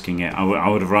risking it. I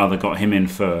would have rather got him in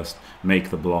first, make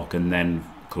the block, and then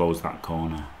close that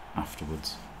corner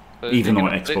afterwards. Even though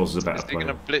it exposes a better player. Is he going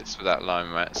to blitz with that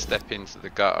line rat, step into the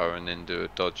gutter, and then do a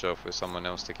dodge off with someone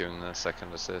else to give him the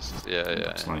second assist? Yeah, yeah.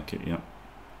 Looks like it, yeah.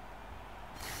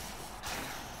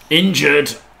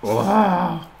 Injured!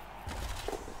 Wow.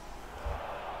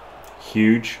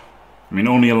 Huge. I mean,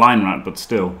 only a line rat, but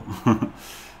still.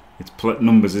 It's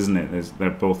numbers, isn't it? They're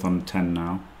both on 10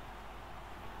 now.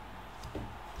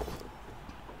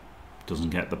 Doesn't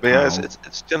get the power. Yeah,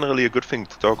 it's generally a good thing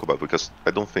to talk about, because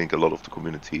I don't think a lot of the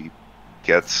community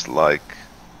gets like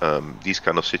these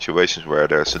kind of situations where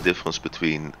there's a difference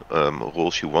between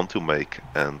roles you want to make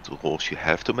and roles you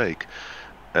have to make.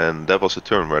 And that was a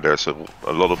turn where there's a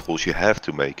lot of roles you have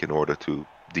to make in order to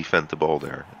defend the ball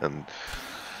there. And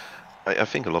I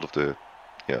think a lot of the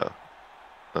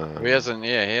he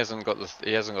hasn't got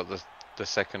the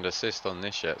second assist on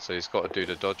this yet, so he's got to do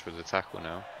the dodge with the tackle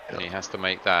now, and he has to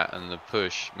make that, and the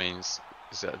push means,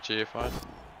 is that a GFI?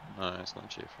 No, it's not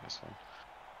GFI, it's fine.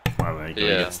 Well, there you go, he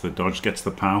gets the dodge, gets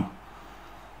the pow.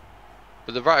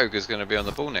 But the Rat Ogre's going to be on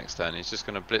the ball next turn. He's just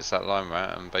going to blitz that line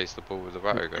rat and base the ball with the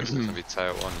Rat Ogre, so it's going to be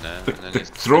tail on there. The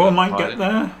thrower might get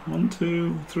there. 1,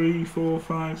 2, 3, 4,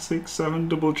 5, 6, 7,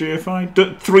 double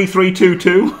GFI. 3, 3, 2,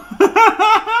 2.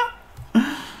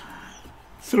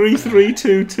 3, 3,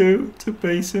 2, 2 to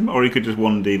base him. Or he could just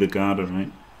 1D the Garda, right?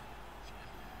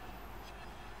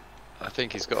 I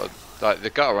think he's got like the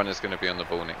gutter runner's going to be on the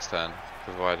ball next turn,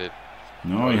 provided.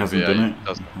 No, he hasn't done it.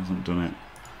 He hasn't done it.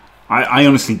 I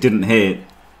honestly didn't hit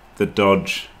the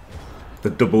dodge, the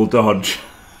double dodge,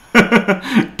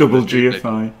 double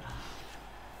GFI.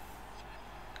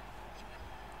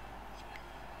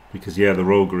 Because yeah, the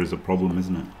Roger is a problem,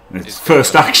 isn't it? Its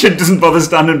first action doesn't bother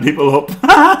standing people up.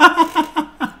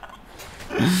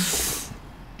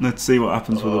 Let's see what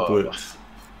happens with the blitz.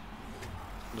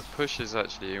 The push is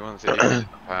actually, he wants to use the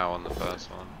power on the first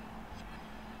one.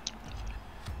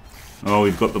 Oh,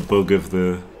 we've got the bug of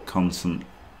the constant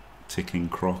ticking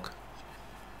croc.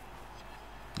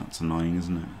 That's annoying,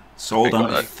 isn't it? Sold down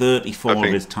to 34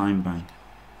 of his time bank.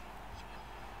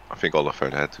 I think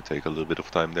Olivier had to take a little bit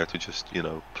of time there to just, you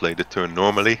know, play the turn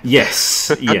normally. Yes,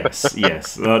 yes,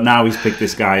 yes. Now he's picked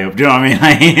this guy up. Do you know what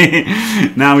I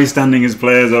mean? Now he's standing his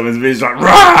players up and he's like,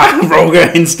 rah!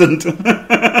 Roger instant.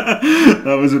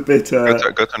 That was a bit...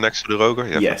 Go to next to the Roger?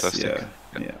 Yeah, yes, fantastic.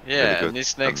 Yeah, and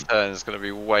this next turn is going to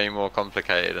be way more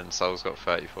complicated, and Sol's got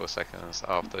 34 seconds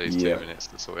after these 2 minutes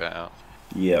to sort it out.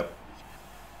 Yep.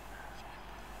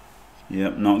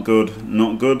 Yep, not good.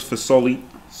 Not good for Solly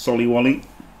Wally.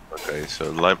 Okay, so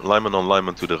lineman on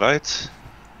lineman to the right,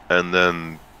 and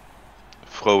then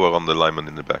thrower on the lineman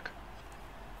in the back.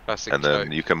 Classic and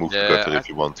then you can move the gutter if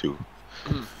you want to.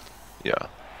 Yeah.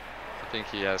 I think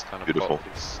he has kind of beautiful.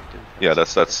 Yeah,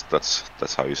 that's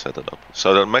how you set it up.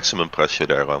 So the maximum pressure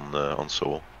there on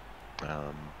Sol.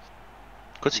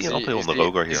 Could see an uphill on the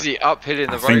Roger here. Is he uphill in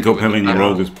the Roger? I think uphill in the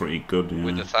Roger is pretty good. Yeah.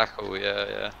 With the tackle,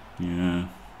 yeah. Yeah.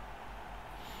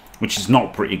 Which is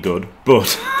not pretty good,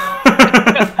 but.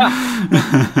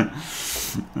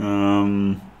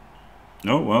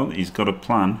 Oh well, he's got a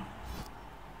plan.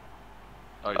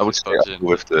 I would stay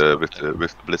with the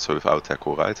blitzer without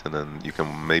tackle, right? And then you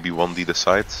can maybe 1D the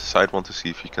side one to see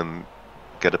if you can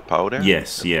get a power there.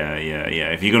 Yes, yeah.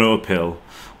 If you're going to uphill,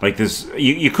 like there's,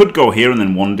 you could go here and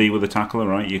then 1D with a tackler,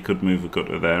 right? You could move a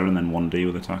gutter there and then 1D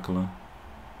with a tackler.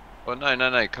 Well,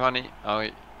 no, can't he? Oh,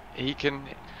 he can.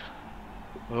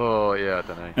 Oh yeah, I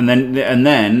don't know. And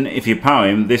then if you power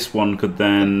him, this one could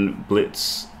then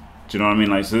blitz. Do you know what I mean?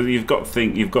 Like, so you've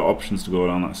got options to go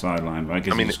down that sideline, but I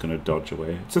guess he's just going to dodge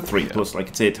away. It's a 3+, like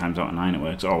it's 8 times out of 9 it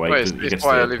works. Oh wait, it's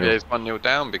why Olivier's 1-0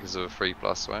 down because of a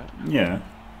 3+, right? Yeah.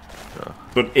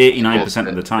 But 89%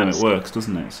 of the time it works,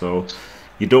 doesn't it? So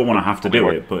you don't want to have to do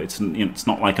it, but it's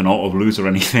not like an auto lose or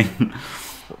anything.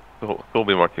 He'll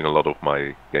be watching a lot of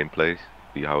my gameplay.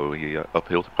 See how he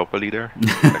uphilled properly there.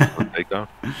 Excellent takedown.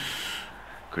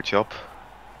 Good job.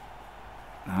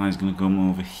 Now he's going to come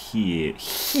over here.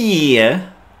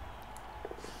 Here?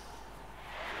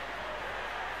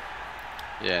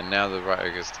 Yeah, now the right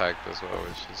ogre's tagged as well,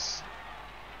 which is...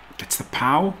 It's the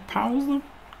POW. POW's the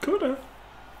cutter.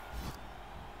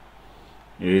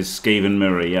 It is Skaven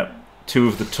Mirror, yep. 2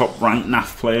 of the top ranked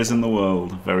NAF players in the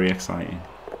world. Very exciting.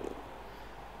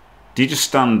 Do you just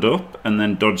stand up and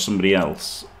then dodge somebody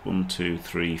else? 1, 2,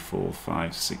 3, 4,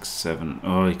 5, 6, 7.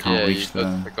 Oh, you can't reach there.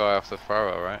 Yeah, the guy off the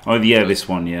thrower, right? Oh, yeah, this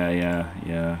one. Yeah.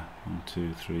 1,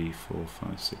 2, 3, 4,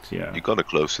 5, 6. Yeah. You gotta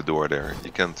close the door there.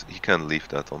 You can't leave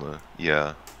that on a.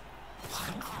 Yeah.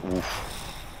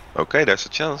 Oof. Okay, there's a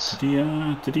chance.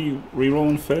 Did he reroll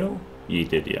and fail? He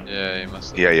did, yeah. Yeah, he must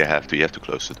have. Yeah, you have to. You have to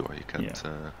close the door. You can't.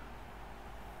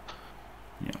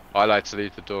 Yeah. I like to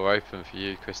leave the door open for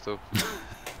you, Crystal.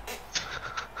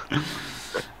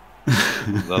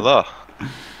 La la.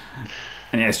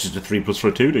 And yeah, it's just a 3+ for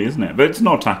a 2D, isn't it? But it's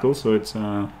no tackle, so it's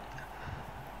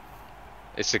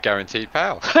It's a guaranteed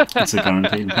pow. it's a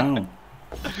guaranteed pow.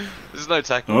 There's no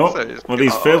tackle. Oh, So it's well,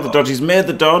 he's failed the dodge. He's made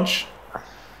the dodge.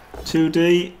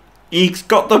 2D. He's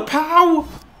got the pow.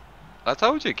 I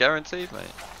told you, guaranteed, mate.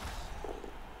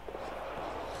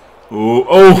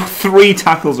 Oh, 3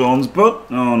 tackle zones, but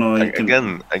oh no,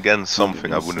 again,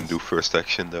 something I wouldn't do first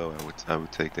action though. I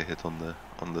would take the hit on the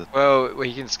Well,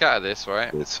 he can scatter this,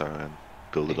 right? It's and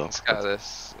build it up. Scatter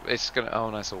this. It's gonna. Oh,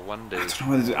 no, it's a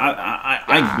 1D.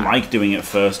 I like doing it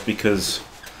first because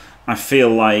I feel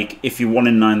like if you 1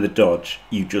 in 9 the dodge,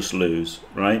 you just lose,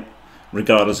 right?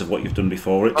 Regardless of what you've done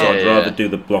before it. So I'd rather do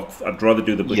the block. I'd rather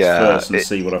do the blitz first and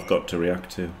see what I've got to react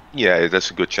to. Yeah, there's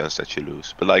a good chance that you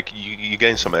lose. But like you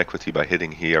gain some equity by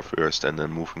hitting here first and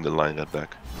then moving the line right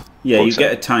back. Yeah, you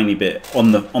get a tiny bit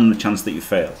on the chance that you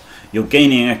fail. You're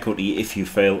gaining equity if you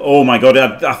fail. Oh my god!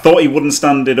 I thought he wouldn't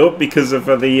stand it up because of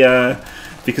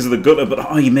the gutter, but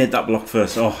oh, he made that block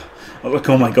first. Oh look!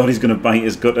 Oh my god! He's going to bite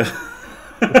his gutter.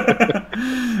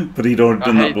 But he'd already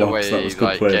done that block. So that was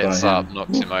good play by him. Gets up,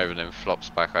 knocks him over, and then flops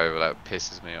back over. That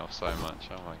pisses me off so much.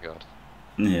 Oh my god.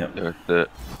 Yeah. There's the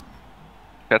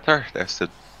scatter. There's the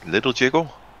little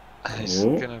jiggle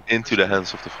into the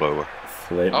hands of the thrower.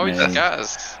 Oh, he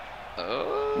scatters.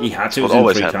 Oh. He had to. It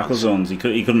was in 3 tackle zones. He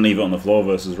couldn't leave it on the floor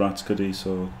versus rats, could he?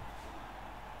 So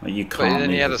like, you can't. But then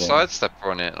he had a sidestepper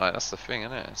on it. Like that's the thing,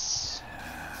 isn't it? It's...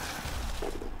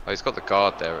 Oh, he's got the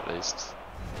guard there at least.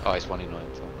 Oh, he's 1 in 9.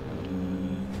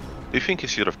 Do you think he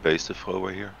should have based the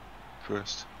thrower here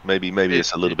first? Maybe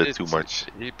it's a little bit too much.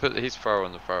 He put his thrower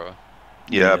on the thrower.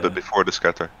 Yeah, but before the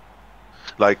scatter.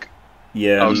 Like.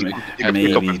 Yeah, you can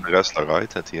pick up with the wrestler,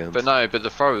 right, at the end. But no, but the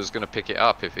thrower's going to pick it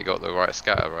up if he got the right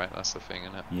scatter, right? That's the thing,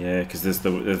 isn't it? Yeah, because there's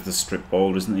the strip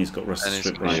ball, isn't he? He's got rest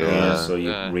strip right there, so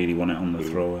you really want it on the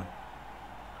thrower.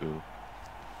 Cool.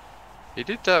 He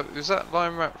did that. Was that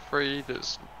line rat 3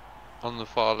 that's on the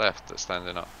far left that's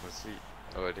standing up? Was he?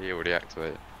 Or had he already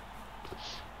activated?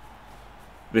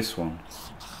 This one.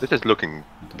 This is looking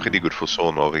pretty good for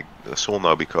Sol now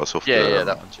because of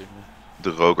that one too.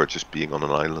 The Roger just being on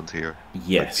an island here.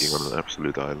 Yes. Like being on an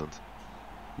absolute island.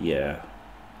 Yeah.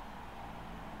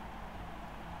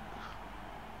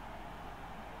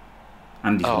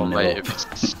 And he's oh mate, it'd be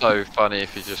so funny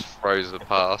if he just froze the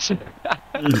pass.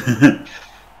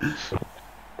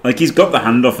 Like he's got the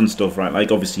handoff and stuff, right?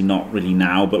 Like obviously not really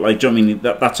now, but like, do you know what I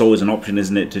mean? That's always an option,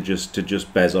 isn't it? To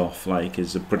just bez off, like,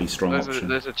 is a pretty strong option.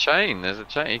 There's a chain. Yeah,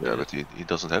 but he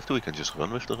doesn't have to. He can just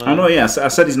run with the line. I know. Yeah, I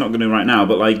said he's not going to right now,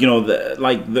 but like, you know,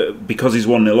 because he's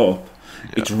 1-0 up,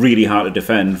 it's really hard to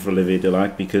defend for Olivier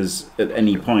Delac because at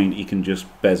any point he can just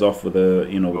bez off with a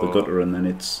with a gutter, and then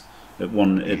it's at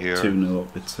 2-0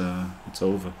 up. It's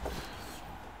over.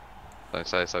 Don't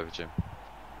say it's over, Jim.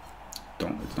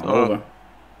 It's not over.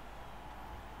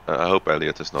 I hope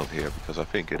Elliot is not here because I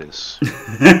think it is.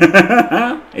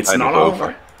 It's not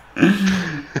over.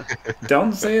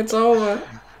 Don't say it's over.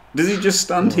 Does he just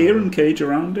stand here and cage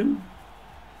around him?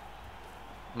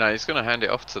 No, he's gonna hand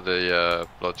it off to the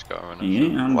blodge guy.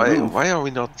 Yeah. Why are we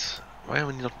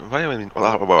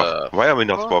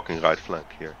not walking right flank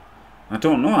here? I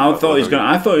don't know. I thought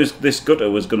this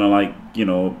gutter was gonna like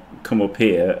come up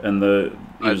here and he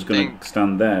was gonna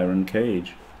stand there and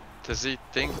cage. Does he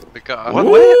think the guy? What?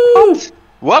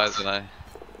 I don't know.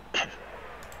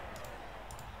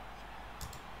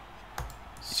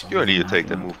 Surely you take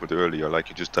that movement earlier, like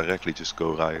you just directly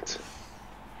go right.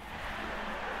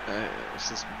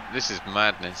 This is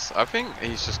madness. I think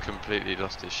he's just completely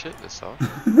lost his shit this time.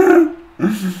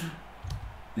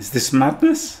 Is this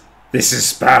madness? This is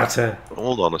Sparta.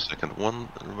 Hold on a second.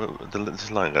 This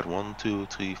line at 1, 2,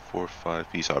 3, 4, 5.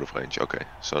 He's out of range. Okay,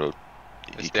 so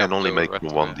he can only make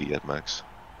 1D at max.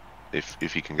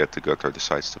 If he can get the gutter, the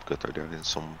sidestep gutter there in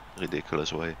some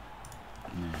ridiculous way.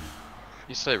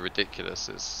 You say ridiculous,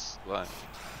 it's like...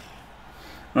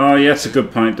 Oh yeah, that's a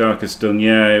good point Darkest done.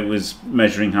 Yeah, it was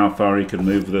measuring how far he could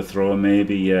move with the thrower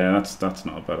maybe. Yeah, that's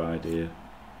not a bad idea.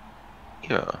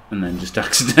 Yeah. And then just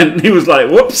accidentally was like,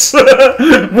 whoops!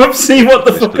 Whoopsie, what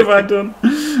the fuck have I done?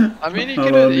 I mean, he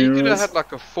could have had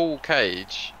like a full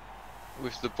cage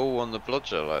with the ball on the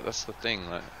blodger, like that's the thing.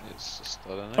 Like it's just I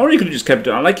don't know. Or you could have just kept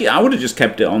it. I would have just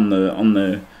kept it on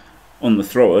the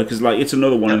thrower because like it's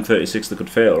another 1 in 36 that could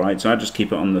fail, right? So I just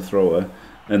keep it on the thrower,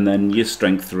 and then your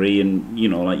strength 3, and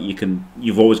like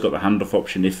you've always got the handoff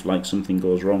option if like something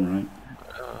goes wrong, right?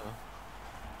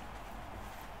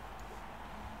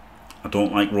 I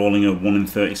don't like rolling a 1 in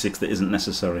 36 that isn't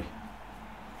necessary.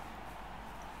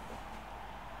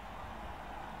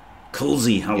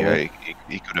 Kulzi, hello. Yeah,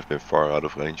 he could have been far out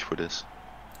of range for this.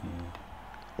 Yeah.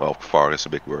 Well, far is a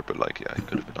big word, but like, yeah, he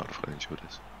could have been out of range for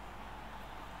this.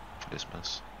 For this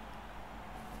mess.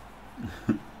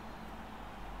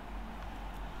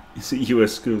 Is it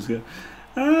US schools? Yeah.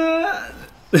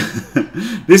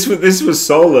 This was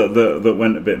Sol that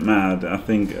went a bit mad. I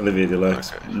think Olivier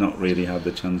Deluxe not really had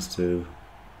the chance to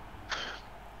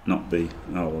not be.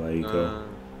 Oh, well, there you go.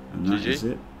 And that is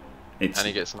it. And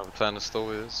he gets another turn of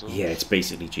stories. Yeah, it's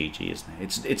basically GG, isn't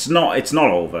it? It's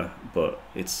not over, but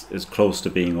it's as close to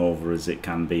being over as it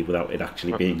can be without it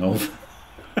actually being over.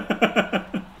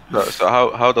 No, so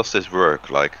how does this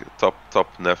work? Like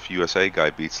top Nef USA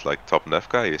guy beats like top Nef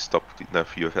guy. Is top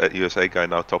Nef USA guy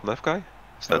now top Nef guy?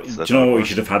 Do you know what? We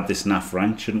should have had this NAF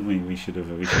ranked, shouldn't we? We should have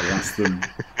asked them.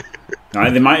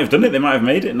 They might have done it. They might have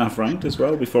made it NAF ranked as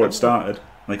well before it started.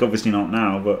 Like obviously not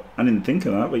now, but I didn't think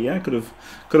of that. But yeah, could have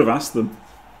asked them.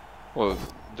 Well,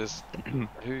 there's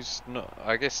who's not?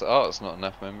 I guess Art's not a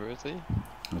NAF member, is he?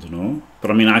 I don't know,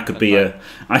 but I mean, I could be a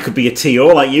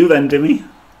TO like you then, Dimmy.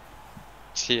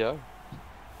 TO?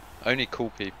 Only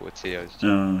cool people are TOs.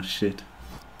 Oh shit.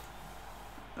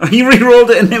 He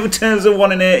re-rolled it and it turns a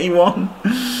 1 in 81.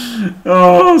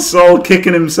 Oh, Sol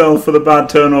kicking himself for the bad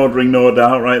turn ordering, no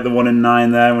doubt, right? The 1 in 9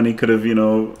 there when he could have,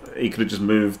 he could have just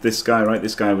moved this guy, right?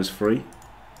 This guy was free.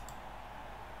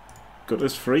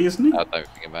 Gutter's free, isn't he? I don't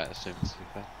think it matters to him, to be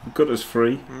fair. Gutter's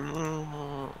free.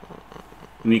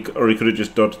 And he could have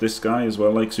just dodged this guy as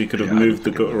well, like, so he could have moved the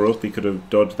Gutter up, he could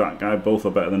have dodged that guy. Both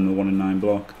are better than the 1 in 9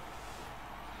 block.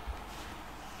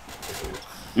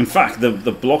 In fact, the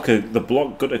block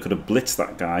Gutter could have blitzed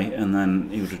that guy, and then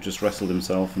he would have just wrestled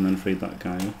himself and then freed that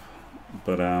guy up.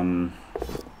 But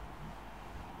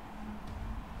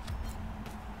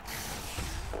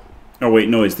oh wait,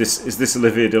 no, is this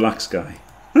Olivier Deluxe guy?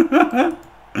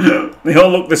 They all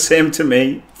look the same to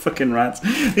me. Fucking rats.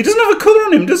 He doesn't have a colour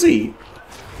on him, does he?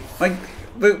 Like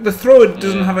the thrower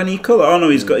doesn't have any colour. Oh no,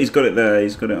 he's got it there.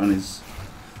 He's got it on his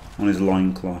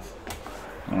loincloth.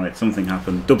 Alright, something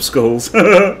happened. Dub skulls.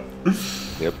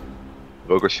 Yep.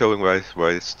 Roger showing why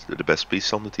it's the best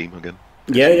piece on the team again.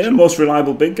 Yeah, most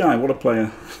reliable big guy. What a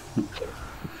player.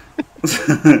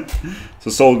 So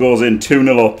Sol goes in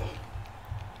 2-0 up.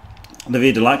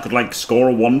 Olivier Delight could score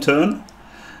a 1 turn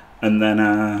and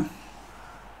then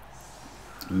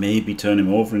maybe turn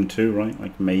him over in 2, right?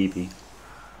 Like maybe.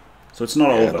 So it's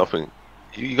not over. Nothing.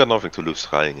 You got nothing to lose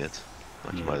trying it.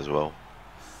 Like you might as well.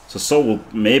 So Sol will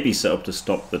maybe set up to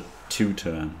stop the 2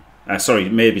 turn.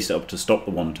 Maybe set up to stop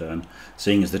the 1 turn,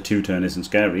 seeing as the 2 turn isn't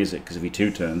scary, is it? Because if he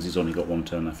 2 turns, he's only got 1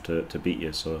 turn left to beat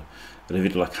you. So Olivier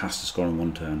Delac has to score in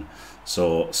 1 turn.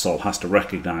 So Sol has to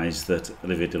recognise that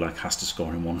Olivier Delac has to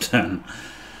score in 1 turn.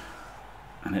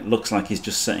 And it looks like he's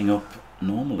just setting up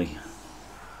normally.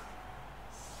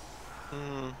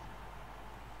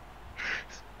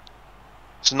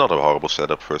 It's not a horrible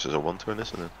setup versus a 1 turn,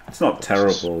 isn't it? It's not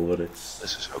terrible, but it's...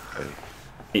 This is okay.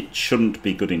 It shouldn't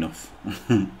be good enough.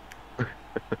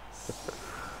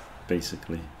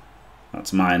 Basically.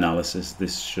 That's my analysis.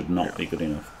 This should not be good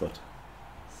enough, but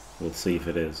we'll see if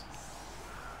it is.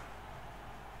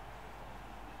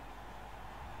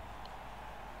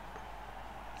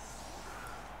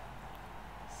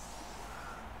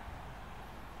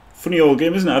 Funny old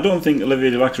game, isn't it? I don't think Olivier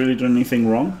Delac's really done anything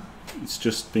wrong. It's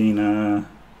just been...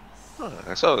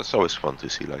 It's always fun to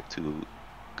see like 2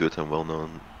 good and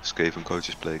well-known Skaven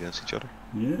coaches play against each other.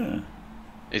 Yeah.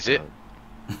 Is it?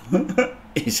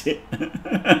 Is it?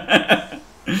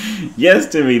 Yes,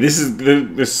 Timmy. This is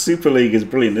the Super League is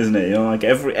brilliant, isn't it? Like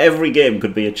every game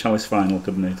could be a Chalice final,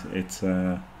 couldn't it?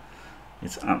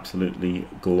 It's absolutely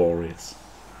glorious.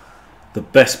 The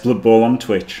best Blood Bowl on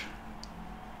Twitch.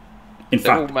 In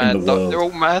fact, in the world. They're all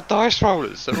mad dice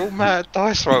rollers. They're all mad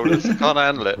dice rollers. I can't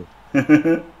handle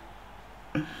it.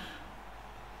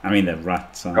 I mean, they're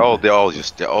rats. They're all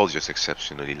just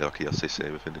exceptionally lucky, as they say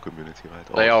within the community, right?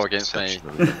 They are against me.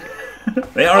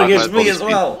 They are against me as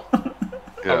well.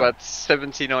 I've had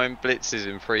 79 blitzes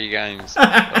in 3 games.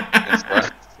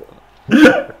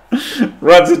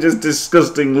 Rats are just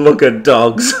disgusting looker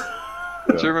dogs.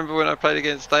 Do you remember when I played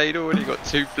against Adel and he got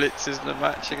 2 blitzes in a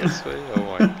match against me?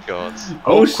 Oh my god.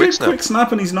 Oh shit, quick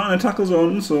snap and he's not in a tackle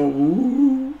zone, so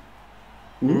ooh.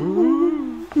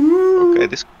 Okay,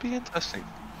 this could be interesting.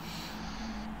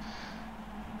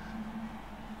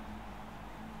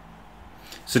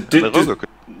 So could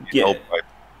help by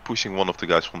pushing one of the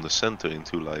guys from the center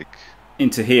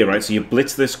into here, right? So you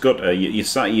blitz this gutter, you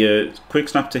quick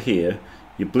snap to here,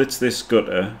 you blitz this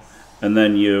gutter, and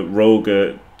then you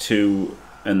roger 2,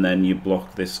 and then you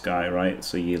block this guy, right?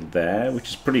 So you're there, which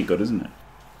is pretty good, isn't it?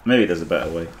 Maybe there's a better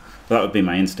way. That would be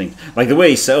my instinct. Like the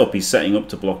way he's set up, he's setting up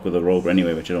to block with a rogue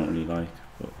anyway, which I don't really like.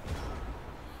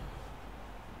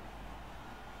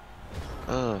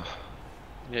 But...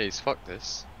 Yeah, he's fucked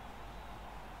this.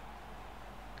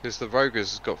 Because the rogue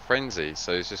has got frenzy,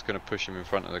 so he's just going to push him in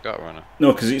front of the gut runner.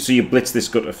 No, because so you blitz this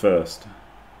gutter first.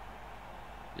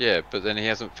 Yeah, but then he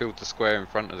hasn't filled the square in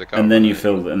front of the gut. And then you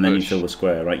fill the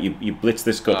square, right? You blitz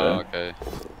this gutter. Oh, okay.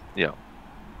 Yeah.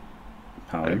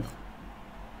 Power.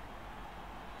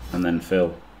 And then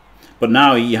fill. But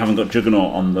now you haven't got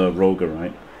Juggernaut on the Roger,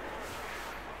 right?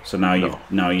 So now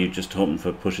you're just hoping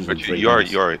for pushes. But you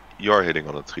are hitting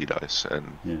on a 3 dice, and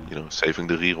you know, saving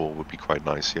the reroll would be quite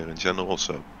nice here in general.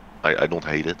 So I don't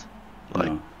hate it,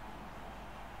 like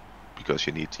because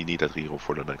you need that reroll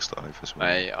for the next dive as well.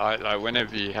 Mate, like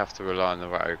whenever you have to rely on the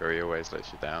Roger, he always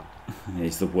lets you down.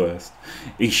 He's the worst.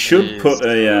 He should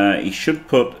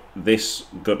put this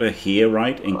gutter here,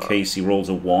 right, in case he rolls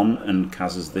a 1 and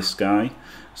Kaz's this guy,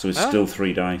 so it's still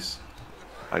 3 dice.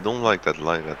 I don't like that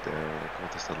line right there.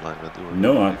 What is that line right there?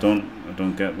 No, I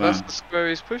don't get that. That's the square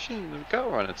he's pushing the gut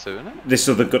runner to, isn't it? This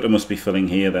other gutter must be filling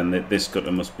here then. This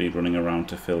gutter must be running around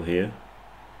to fill here.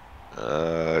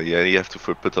 Yeah, you have to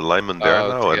put the alignment there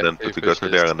now, and then put the gutter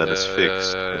there, and then it's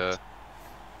fixed.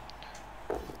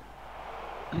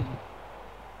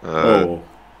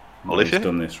 Olivier? He's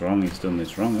done this wrong. He's done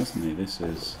this wrong, hasn't he? This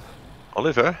is...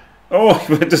 Olivier? Oh,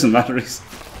 it doesn't matter.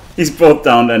 He's both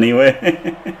down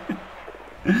anyway.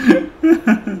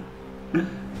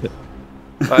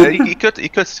 He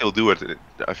could still do it,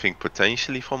 I think,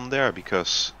 potentially from there,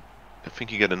 because I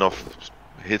think you get enough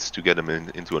hits to get him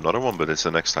into another one, but it's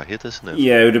an extra hit, isn't it?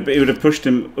 Yeah, it would have pushed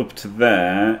him up to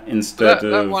there instead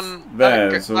of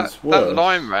there. So it's worse. That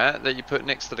line rat that you put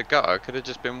next to the gutter could have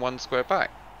just been 1 square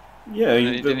back. Yeah,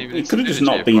 he could have just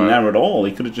not been there at all.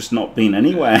 He could have just not been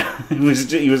anywhere.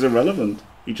 He was irrelevant.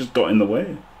 He just got in the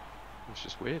way. It's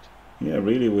just weird. Yeah,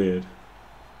 really weird.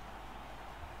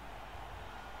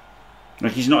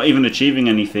 Like, he's not even achieving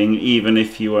anything, even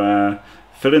if you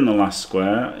fill in the last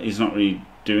square. He's not really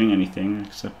doing anything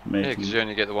except making... Yeah, because you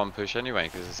only get the 1 push anyway.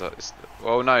 Because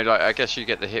well, no, like I guess you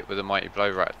get the hit with a mighty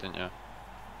blow rat, didn't you?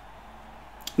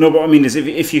 No, but I mean, is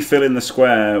if you fill in the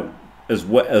square as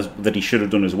well as that he should have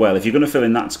done as well. If you're going to fill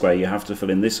in that square, you have to fill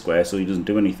in this square so he doesn't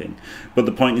do anything. But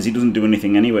the point is, he doesn't do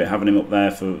anything anyway. Having him up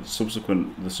there for the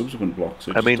subsequent block,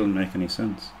 so it doesn't make any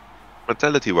sense.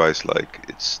 Mentality-wise, like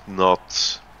it's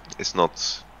not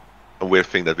a weird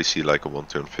thing that we see like a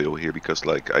 1-turn fail here, because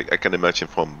like I can imagine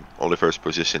from Oliver's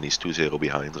position, he's 2-0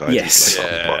 behind, right? Yes.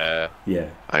 Like,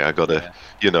 I gotta,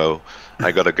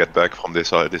 I gotta get back from this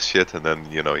shit, and then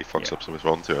he fucks up with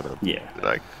 1 turn.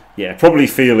 And, probably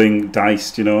feeling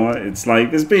diced. It's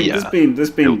like there's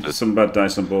been some bad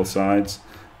dice on both sides,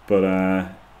 but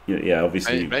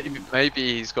obviously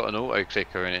maybe he's got an auto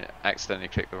clicker and it accidentally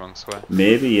clicked the wrong square.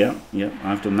 Maybe, yeah,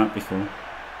 I've done that before.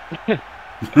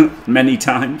 Many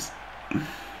times.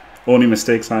 Only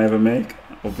mistakes I ever make,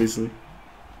 obviously.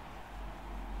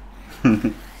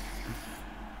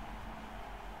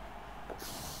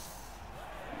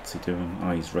 What's he doing?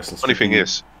 Oh, he's restless.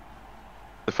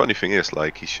 The funny thing is,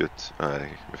 like, he should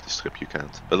with the strip you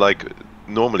can't. But like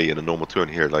normally in a normal turn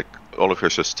here, like Oliver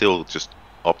should still just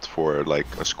opt for like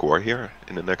a score here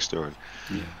in the next turn.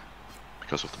 Yeah.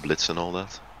 Because of the blitz and all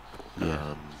that.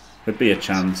 Yeah. There'd be a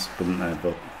chance, wouldn't there?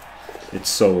 But it's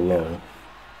so low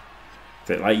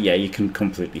that, like, you can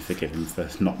completely forgive him for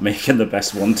not making the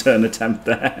best 1-turn attempt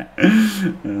there.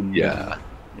 And,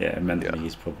 mentally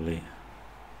he's probably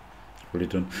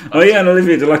done. Oh yeah, and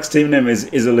Olivier Deluxe team name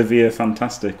is Olivier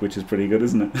Fantastic, which is pretty good,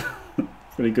 isn't it?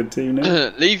 Pretty good team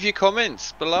name. Leave your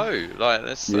comments below. Like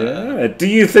this. Yeah. Do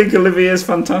you think Olivier is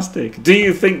fantastic? Do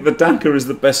you think the Daka is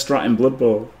the best strat in Blood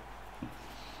Bowl?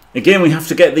 Again, we have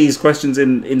to get these questions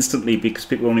in instantly because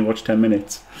people only watch 10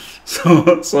 minutes.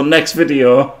 So next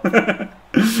video,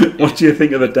 what do you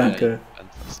think of the Daka?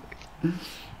 Fantastic.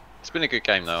 It's been a good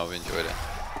game though. I've enjoyed it.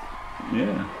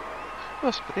 Yeah.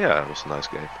 It was a nice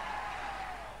game.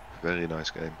 Very nice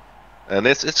game. And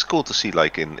it's cool to see,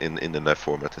 like, in the NEF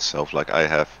format itself. Like, I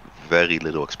have very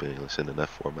little experience in the NEF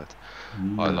format.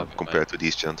 I love it, compared to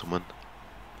these gentlemen.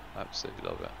 Absolutely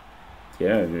love it.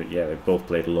 Yeah, they both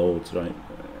played loads, right?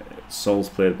 Sol's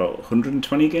played about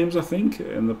 120 games, I think,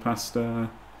 in the past 2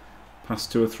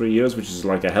 or 3 years, which is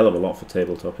like a hell of a lot for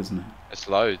tabletop, isn't it? It's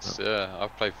loads, yeah.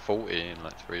 I've played 40 in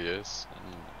like 3 years,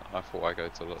 and I thought I'd go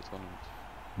to a lot of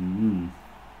tournaments.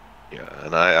 Yeah,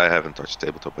 and I haven't touched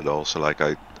tabletop at all, so like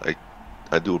I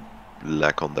do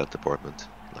lack on that department,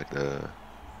 like the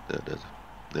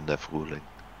NEF ruling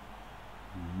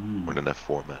or the NEF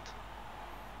format.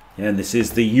 Yeah, and this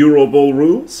is the Euro Bowl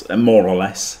rules, more or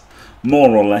less.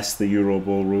 more or less the Euro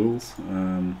Bowl rules.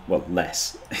 Well,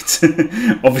 less. It's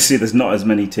obviously there's not as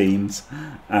many teams,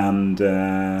 and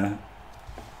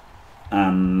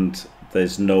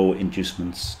there's no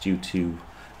inducements due to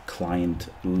client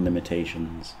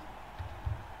limitations.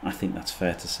 I think that's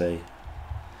fair to say.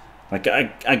 Like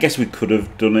I guess we could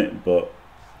have done it, but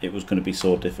it was going to be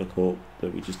so difficult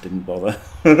that we just didn't bother.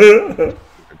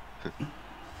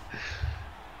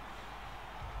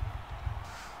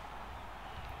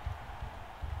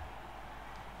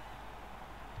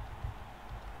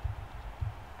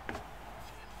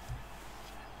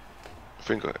 I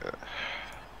think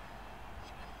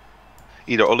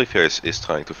either Olivier is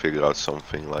trying to figure out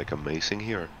something like amazing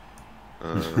here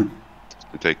to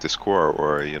take the score,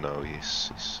 or you know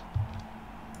he's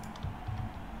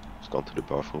gone to the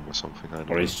bathroom or something. I don't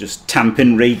know. Or he's just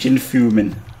tamping, raging,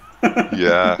 fuming.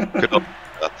 Yeah, could not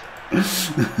do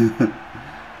that.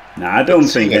 Nah, I don't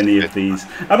think any of these.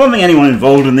 I don't think anyone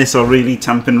involved in this are really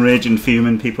tamping, raging,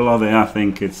 fuming people, are they? I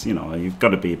think it's, you know, you've got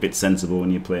to be a bit sensible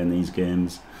when you're playing these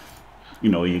games. You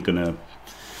know, you're gonna.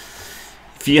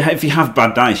 If you have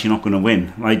bad dice, you're not going to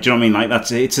win. Like, do you know what I mean?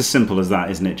 Like, it's as simple as that,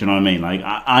 isn't it? Do you know what I mean? Like,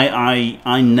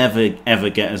 I never ever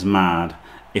get as mad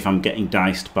if I'm getting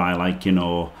diced by, like, you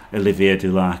know, Olivier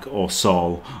Dulac or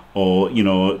Sol or, you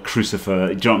know, Crucifer.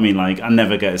 Do you know what I mean? Like, I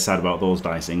never get as sad about those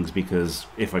dicings, because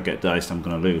if I get diced, I'm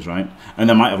going to lose, right?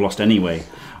 And I might have lost anyway.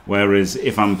 Whereas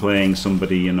if I'm playing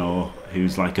somebody, you know,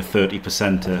 who's like a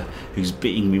 30%er, who's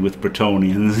beating me with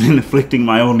Bretonians and inflicting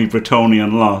my only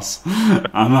Bretonian loss,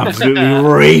 I'm absolutely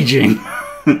raging.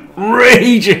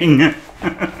 Raging!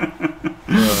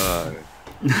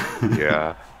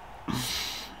 Yeah.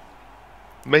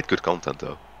 Made good content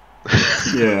though.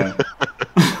 Yeah.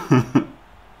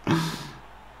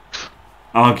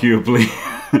 Arguably.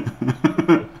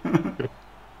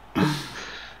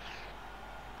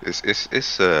 Is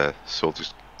Sol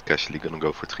just casually gonna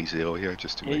go for 3-0 here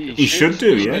just to make it? He should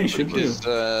do, yeah, he should do.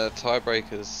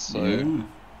 Tiebreakers, so Yeah.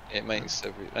 it makes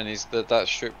and he's that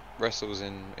strip wrestles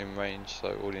in range,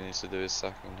 so all he needs to do is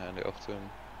sack and hand it off to him.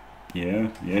 Yeah,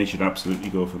 he should absolutely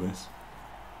go for this.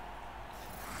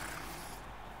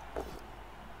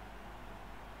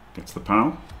 Gets the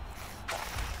POW.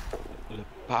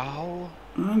 Pow!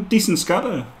 Decent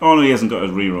scatter. Oh no, he hasn't got a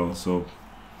reroll, so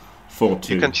 4-2.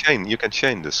 You can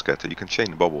chain the scatter. You can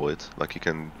chain bubble it. Like you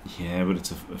can. Yeah, but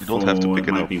it's a You 4. don't have to pick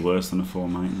it might up. be worse than a 4,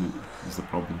 mightn't it? Is the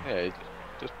problem. Yeah,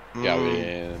 just go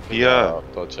in, pick it Yeah.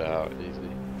 up, dodge out, easy.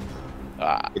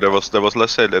 Ah, There was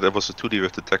let's say that there was a 2D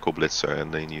with the tackle blitzer,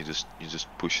 and then you just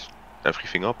push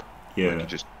everything up. Yeah. Like you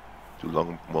just do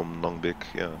one long big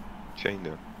chain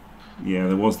there. Yeah,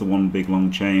 there was the one big long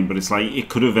chain, but it's like it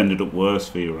could have ended up worse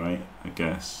for you, right? I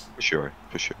guess. For sure.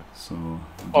 So.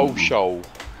 show.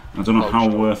 I don't know how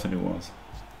sure. worth it was.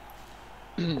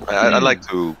 I like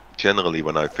to generally,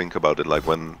 when I think about it, like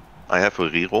when I have a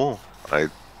reroll, I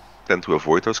tend to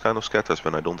avoid those kind of scatters.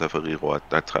 When I don't have a reroll,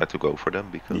 I try to go for them,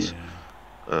 because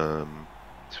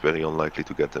it's very unlikely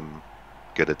to get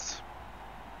it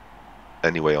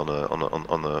anyway on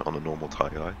a normal try,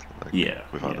 right? Like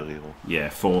without a reroll. Yeah,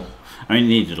 4. I mean, he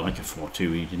needed like a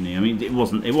 4-2, didn't he? I mean, it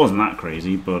wasn't that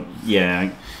crazy, but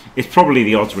yeah, it's probably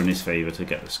the odds were in his favour to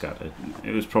get the scatter.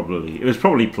 It was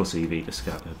probably plus EV to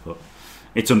scatter, but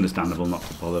it's understandable not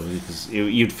to bother, because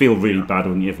you'd feel really bad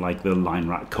when you've like the line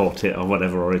rat caught it or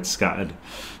whatever, or it's scattered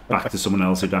back to someone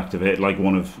else who'd activate. Like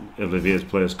one of Olivier's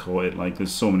players caught it. Like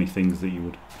there's so many things that you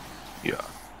would. Yeah.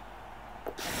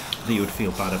 That you would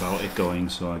feel bad about it going,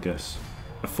 so I guess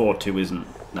a 4-2 isn't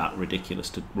that ridiculous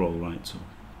to roll, right? So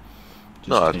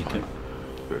just take it.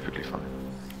 Perfectly fine.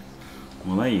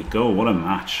 Well, there you go. What a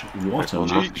match! What a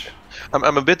match!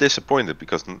 I'm a bit disappointed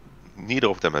because neither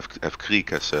of them have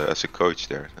Krieg as a coach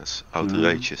there. That's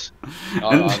outrageous.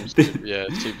 I'm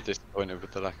super disappointed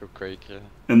with the lack of Krieg. Yeah.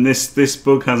 And this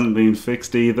bug hasn't been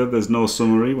fixed either. There's no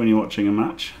summary when you're watching a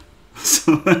match.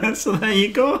 So there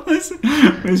you go.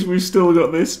 We've still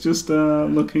got this. Just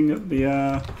looking at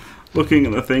the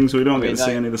things. We don't get to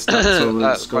see any of the stats or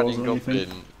the scores or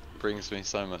anything. Brings me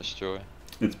so much joy.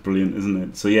 It's brilliant, isn't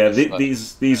it? So yeah,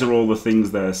 these are all the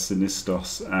things there.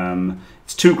 Sinistos.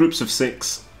 It's 2 groups of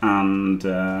 6, and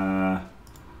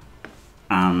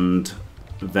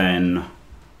then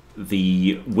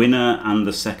the winner and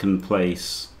the second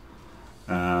place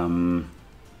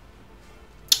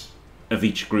of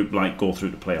each group go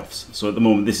through to playoffs. So at the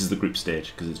moment this is the group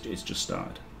stage because it's just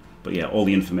started. But yeah, all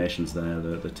the information's there,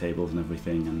 the tables and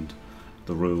everything, and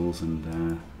the rules,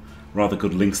 and rather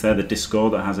good links there. The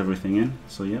Discord that has everything in.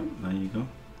 So yeah, there you go.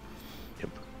 Yep.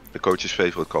 The coach's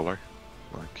favorite color.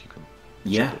 Like you can.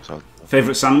 Yeah.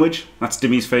 Favorite sandwich? That's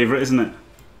Dimmy's favorite, isn't it?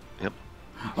 Yep.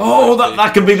 Oh,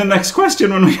 that could be the next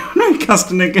question when we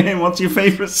cast in a game. What's your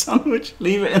favourite sandwich?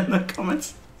 Leave it in the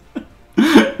comments.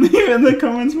 Leave it in the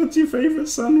comments. What's your favourite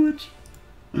sandwich?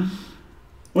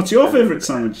 What's your favourite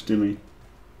sandwich, Dimmy?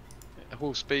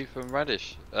 Horse beef and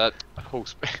radish.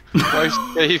 Horse beef, roast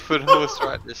beef and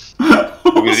horseradish.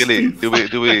 Do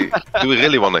we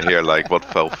really want to hear like what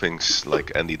Val thinks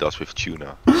like Andy does with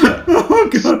tuna? Oh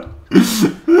god.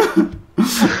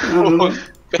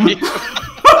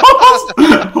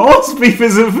 Horse beef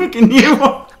is a fucking new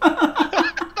one.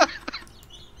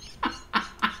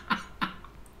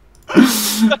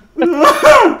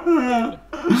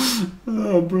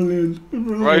 Oh, brilliant.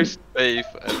 Roast beef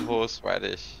and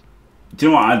horseradish. Do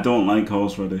you know what? I don't like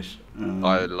horseradish.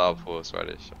 I love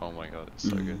horseradish. Oh my god, it's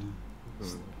so good.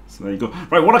 So there you go.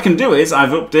 Right, what I can do is I've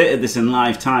updated this in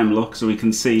live time. Look, so we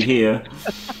can see here.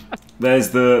 There's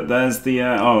the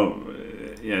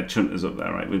yeah, Chunter's up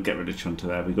there. Right, we'll get rid of Chunter.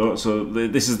 There we go. So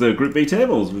this is the Group B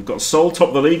tables. We've got Sol top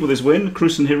of the league with his win.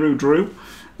 Cruz and Hiru drew.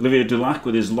 Olivier Dulac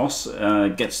with his loss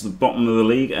gets to the bottom of the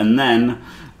league, and then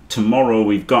tomorrow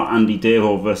we've got Andy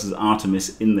Devo versus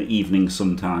Artemis in the evening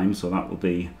sometime. So that will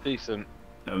be decent.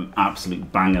 An absolute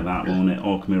banger, that, won't it?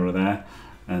 Orc Mirror there.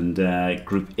 And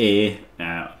Group A,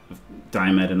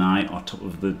 Diomed and I are top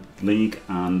of the league,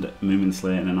 and Moomin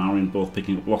Slayer and Arian both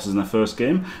picking up losses in their first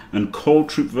game. And Cold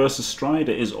Troop versus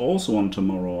Strider is also on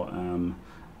tomorrow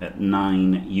at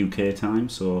 9 UK time.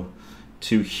 So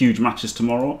 2 huge matches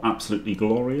tomorrow, absolutely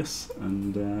glorious.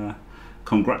 And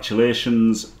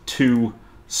congratulations to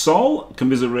Sol,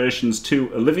 commiserations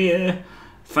to Olivier.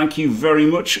 Thank you very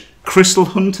much, Crystal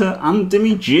Hunter and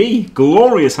Dimmy G.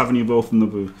 Glorious having you both in the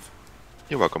booth.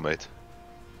 You're welcome, mate.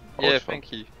 Yeah,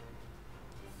 thank you.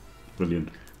 Brilliant.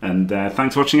 And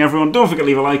thanks for watching, everyone. Don't forget to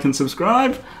leave a like and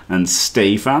subscribe, and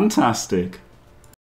stay fantastic.